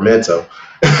before mental.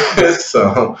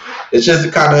 So it's just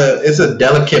it's a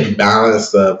delicate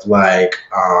balance of like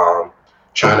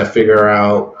trying to figure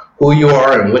out who you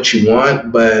are and what you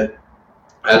want. But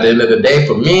at the end of the day,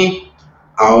 for me,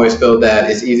 I always feel that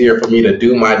it's easier for me to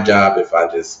do my job if I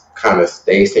just kind of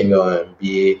stay single and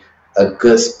be a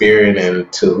good spirit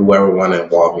and to whoever want to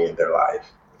involve me in their life.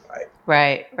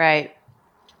 Right.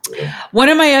 Yeah. One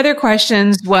of my other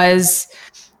questions was,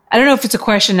 I don't know if it's a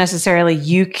question necessarily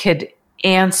you could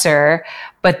answer,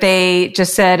 but they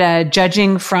just said,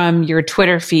 judging from your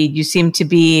Twitter feed, you seem to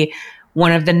be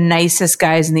one of the nicest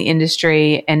guys in the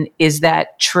industry. And is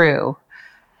that true?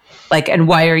 Like, and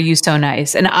why are you so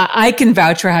nice? And I can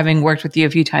vouch for having worked with you a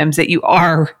few times that you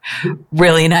are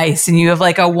really nice, and you have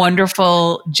like a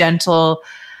wonderful, gentle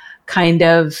kind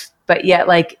of, but yet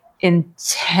like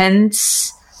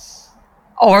intense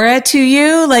aura to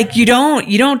you. Like you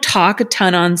don't talk a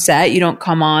ton on set. You don't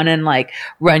come on and like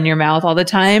run your mouth all the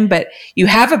time, but you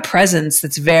have a presence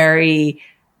that's very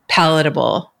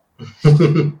palatable.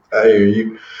 I hear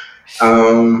you.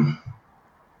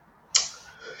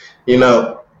 You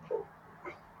know,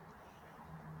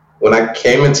 when I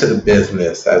came into the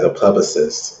business as a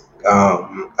publicist,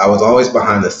 I was always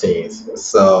behind the scenes.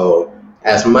 So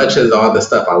as much as all the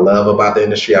stuff I love about the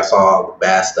industry, I saw all the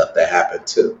bad stuff that happened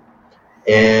too.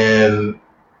 And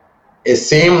it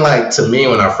seemed like to me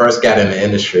when I first got in the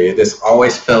industry, this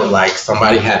always felt like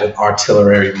somebody had an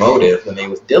artillery motive when they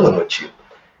was dealing with you.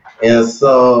 And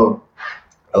so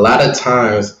a lot of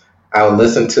times I would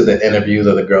listen to the interviews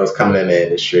of the girls coming in the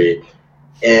industry,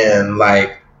 and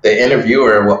like the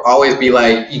interviewer will always be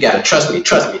like, you got to trust me,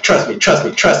 trust me, trust me, trust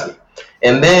me, trust me.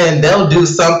 And then they'll do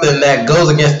something that goes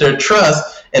against their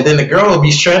trust. And then the girl will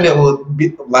be stranded, will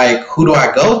be like, who do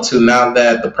I go to now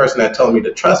that the person that told me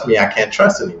to trust me, I can't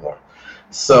trust anymore.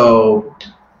 So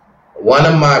one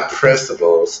of my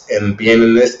principles in being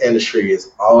in this industry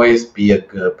is always be a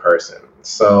good person.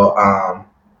 So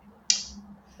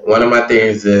one of my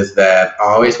things is that I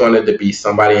always wanted to be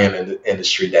somebody in the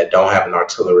industry that don't have an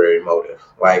artillery motive.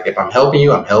 Like, if I'm helping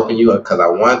you because I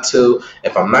want to.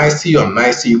 If I'm nice to you, I'm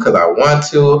nice to you because I want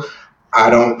to. I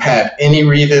don't have any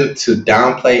reason to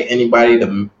downplay anybody,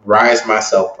 to rise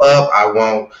myself up. I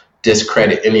won't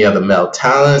discredit any other male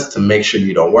talents to make sure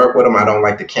you don't work with them. I don't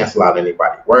like to cancel out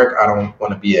anybody's work. I don't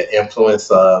want to be an influence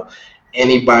of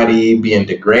anybody being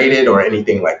degraded or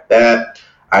anything like that.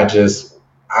 I just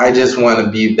want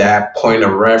to be that point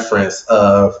of reference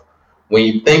of, when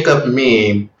you think of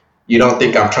me, you don't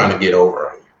think I'm trying to get over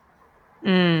on you.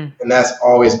 And that's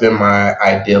always been my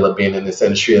ideal of being in this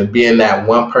industry, of being that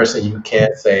one person you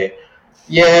can't say,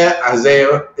 yeah,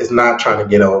 Isaiah is not trying to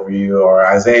get over you, or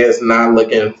Isaiah is not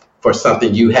looking for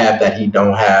something you have that he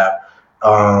don't have.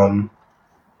 I'm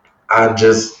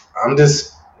just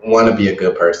want to be a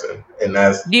good person. And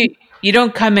that's... You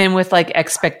don't come in with like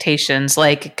expectations,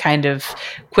 like kind of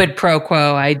quid pro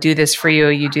quo. I do this for you,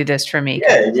 you do this for me.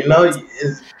 Yeah,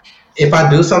 if I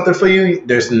do something for you,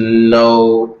 there's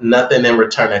nothing in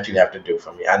return that you have to do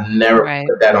for me. I never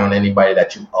put that on anybody,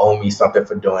 that you owe me something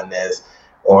for doing this,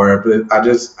 or I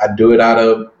do it out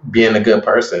of being a good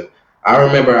person. I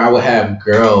remember I would have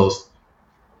girls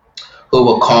who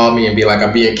would call me and be like,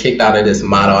 I'm being kicked out of this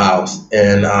model house,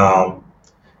 and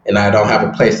I don't have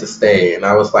a place to stay. And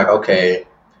I was like, okay,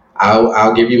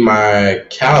 I'll give you my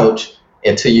couch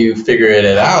until you figure it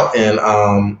out, and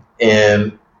I'll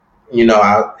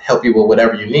help you with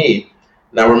whatever you need.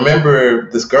 Now,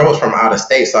 remember, this girl was from out of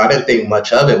state, so I didn't think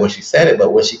much of it when she said it.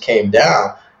 But when she came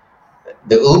down,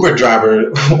 the Uber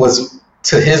driver was,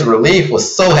 to his relief,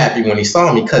 was so happy when he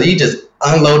saw me, because he just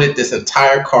unloaded this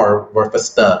entire car worth of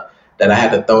stuff that I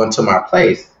had to throw into my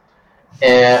place.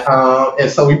 And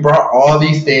so we brought all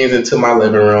these things into my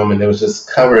living room, and it was just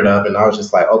covered up. And I was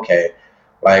just like, okay,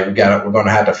 like we're going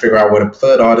to have to figure out where to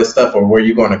put all this stuff, or where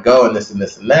you're going to go, and this and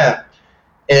this and that.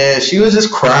 And she was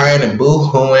just crying and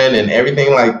boo-hooing and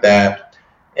everything like that.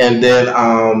 And then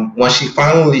when she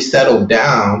finally settled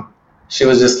down, she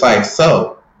was just like,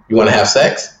 so, you want to have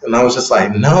sex? And I was just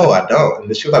like, no, I don't.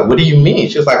 And she was like, what do you mean?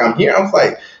 She was like, I'm here. I was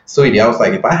like, sweetie, I was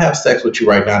like, if I have sex with you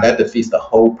right now, that defeats the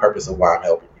whole purpose of why I'm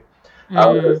helping you. I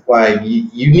was just like,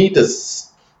 you need to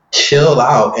chill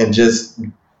out and just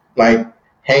like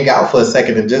hang out for a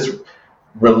second and just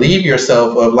relieve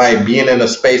yourself of like being in a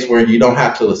space where you don't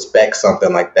have to expect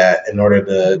something like that in order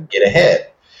to get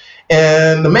ahead.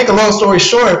 And to make a long story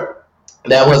short,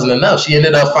 that wasn't enough. She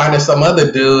ended up finding some other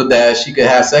dude that she could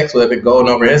have sex with and going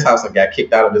over his house, and got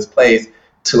kicked out of his place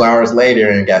 2 hours later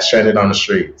and got stranded on the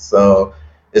street. So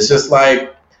it's just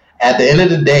like, at the end of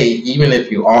the day, even if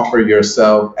you offer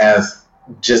yourself as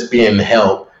just being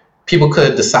help, people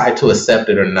could decide to accept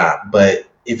it or not. But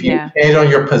if you change on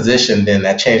your position, then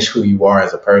that changed who you are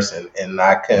as a person, and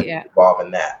I couldn't involve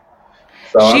in that.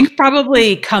 So she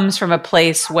probably comes from a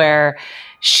place where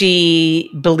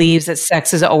she believes that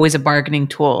sex is always a bargaining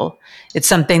tool. It's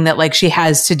something that like she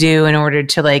has to do in order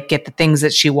to like get the things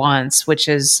that she wants, which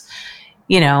is,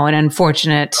 an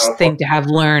unfortunate thing to have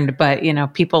learned. But,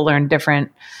 people learn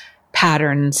different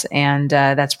patterns, and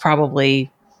that's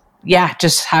probably,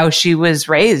 just how she was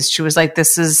raised. She was like,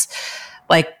 this is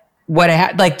like what I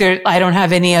had, like I don't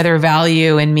have any other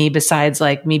value in me besides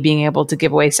like me being able to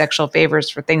give away sexual favors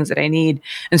for things that I need.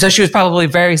 And so she was probably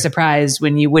very surprised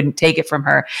when you wouldn't take it from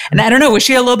her. And I don't know, was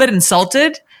she a little bit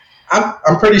insulted?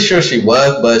 I'm pretty sure she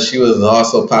was, but she was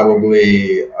also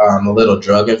probably a little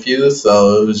drug infused.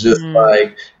 So it was just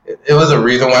like, it was a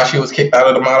reason why she was kicked out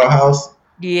of the model house.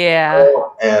 Yeah.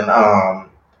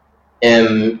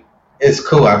 And it's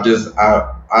cool.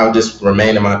 I'll just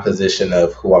remain in my position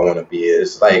of who I want to be.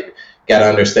 It's like, got to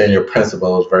understand your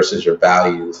principles versus your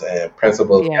values, and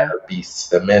principles got to be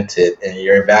cemented, and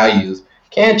your values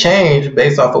can change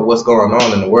based off of what's going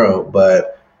on in the world.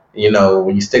 But,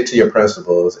 when you stick to your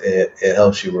principles, it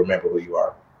helps you remember who you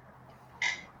are.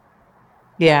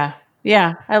 Yeah.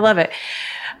 Yeah. I love it.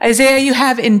 Isaiah, you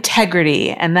have integrity,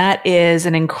 and that is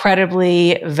an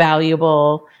incredibly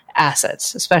valuable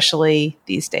assets, especially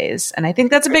these days. And I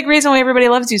think that's a big reason why everybody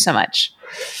loves you so much.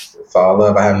 It's all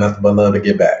love. I have nothing but love to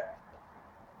give back.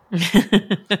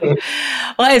 Well,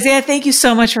 Isaiah, thank you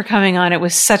so much for coming on. It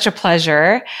was such a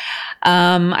pleasure.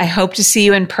 I hope to see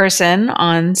you in person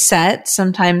on set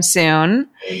sometime soon.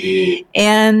 Indeed.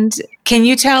 And can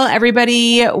you tell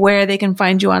everybody where they can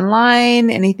find you online?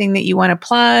 Anything that you want to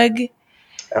plug?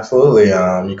 Absolutely.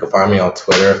 You can find me on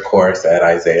Twitter, of course, at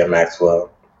Isaiah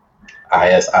Maxwell,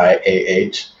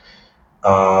 ISIAH.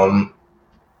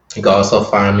 You can also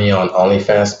find me on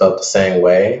OnlyFans, spelled the same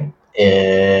way,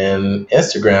 and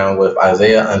Instagram with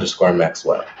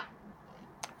Isaiah_Maxwell.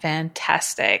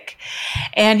 Fantastic.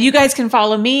 And you guys can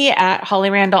follow me at Holly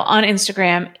Randall on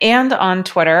Instagram and on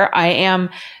Twitter. I am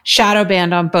shadow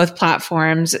banned on both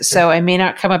platforms, so I may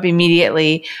not come up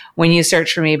immediately when you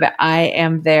search for me, but I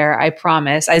am there, I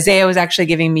promise. Isaiah was actually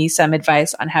giving me some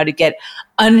advice on how to get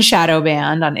unshadow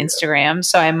banned on Instagram,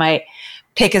 so I might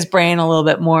pick his brain a little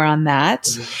bit more on that.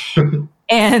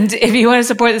 And if you want to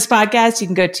support this podcast, you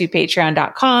can go to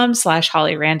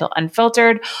patreon.com/Holly Randall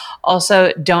Unfiltered.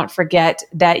 Also, don't forget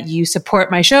that you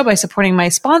support my show by supporting my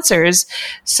sponsors.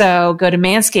 So go to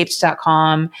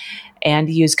manscaped.com and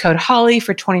use code Holly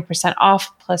for 20%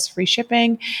 off plus free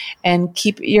shipping, and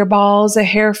keep your balls a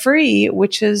hair free,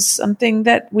 which is something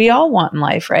that we all want in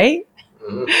life, right?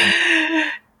 Mm-hmm.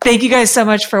 Thank you guys so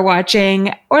much for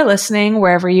watching or listening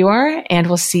wherever you are, and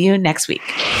we'll see you next week.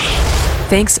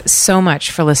 Thanks so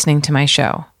much for listening to my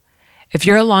show. If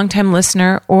you're a longtime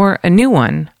listener or a new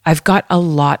one, I've got a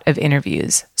lot of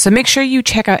interviews. So make sure you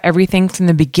check out everything from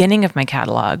the beginning of my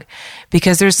catalog,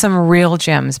 because there's some real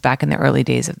gems back in the early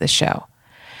days of this show.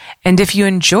 And if you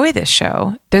enjoy this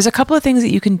show, there's a couple of things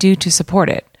that you can do to support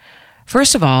it.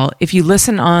 First of all, if you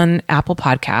listen on Apple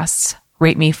Podcasts,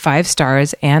 rate me 5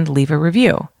 stars and leave a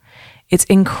review. It's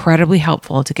incredibly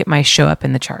helpful to get my show up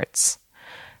in the charts.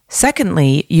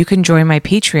 Secondly, you can join my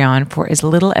Patreon for as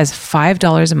little as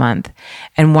 $5 a month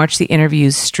and watch the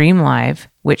interviews stream live,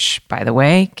 which, by the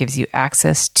way, gives you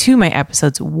access to my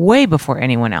episodes way before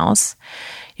anyone else.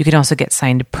 You can also get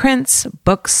signed prints,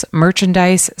 books,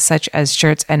 merchandise such as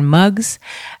shirts and mugs,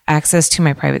 access to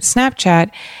my private Snapchat,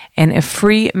 and a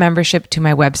free membership to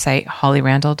my website,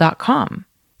 hollyrandall.com.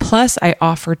 Plus, I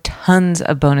offer tons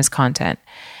of bonus content.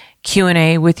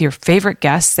 Q&A with your favorite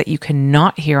guests that you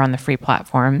cannot hear on the free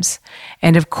platforms.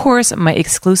 And of course, my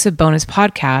exclusive bonus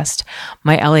podcast,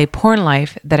 My LA Porn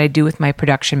Life, that I do with my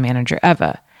production manager,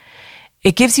 Eva.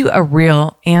 It gives you a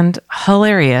real and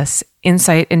hilarious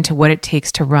insight into what it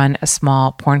takes to run a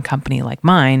small porn company like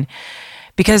mine.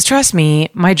 Because trust me,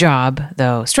 my job,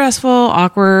 though stressful,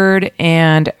 awkward,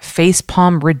 and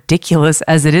facepalm ridiculous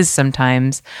as it is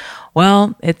sometimes,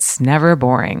 well, it's never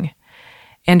boring.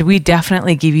 And we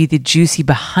definitely give you the juicy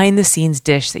behind-the-scenes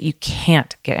dish that you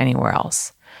can't get anywhere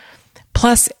else.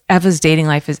 Plus, Eva's dating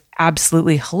life is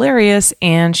absolutely hilarious,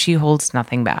 and she holds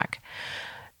nothing back.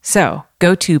 So,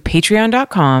 go to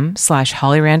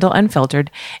patreon.com/Holly Randall Unfiltered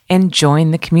and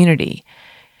join the community.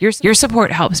 Your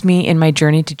support helps me in my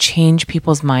journey to change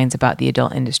people's minds about the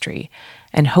adult industry,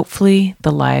 and hopefully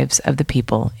the lives of the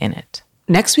people in it.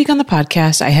 Next week on the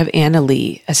podcast, I have Anna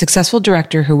Lee, a successful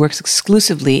director who works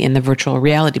exclusively in the virtual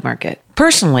reality market.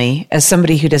 Personally, as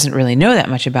somebody who doesn't really know that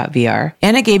much about VR,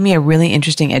 Anna gave me a really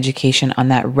interesting education on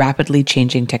that rapidly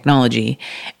changing technology.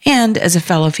 And as a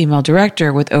fellow female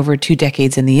director with over 2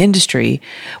 decades in the industry,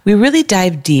 we really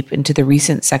dive deep into the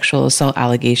recent sexual assault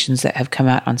allegations that have come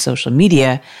out on social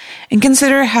media and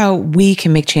consider how we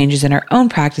can make changes in our own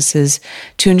practices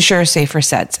to ensure safer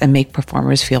sets and make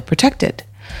performers feel protected.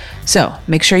 So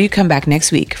make sure you come back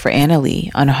next week for Anna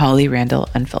Lee on Holly Randall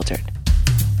Unfiltered.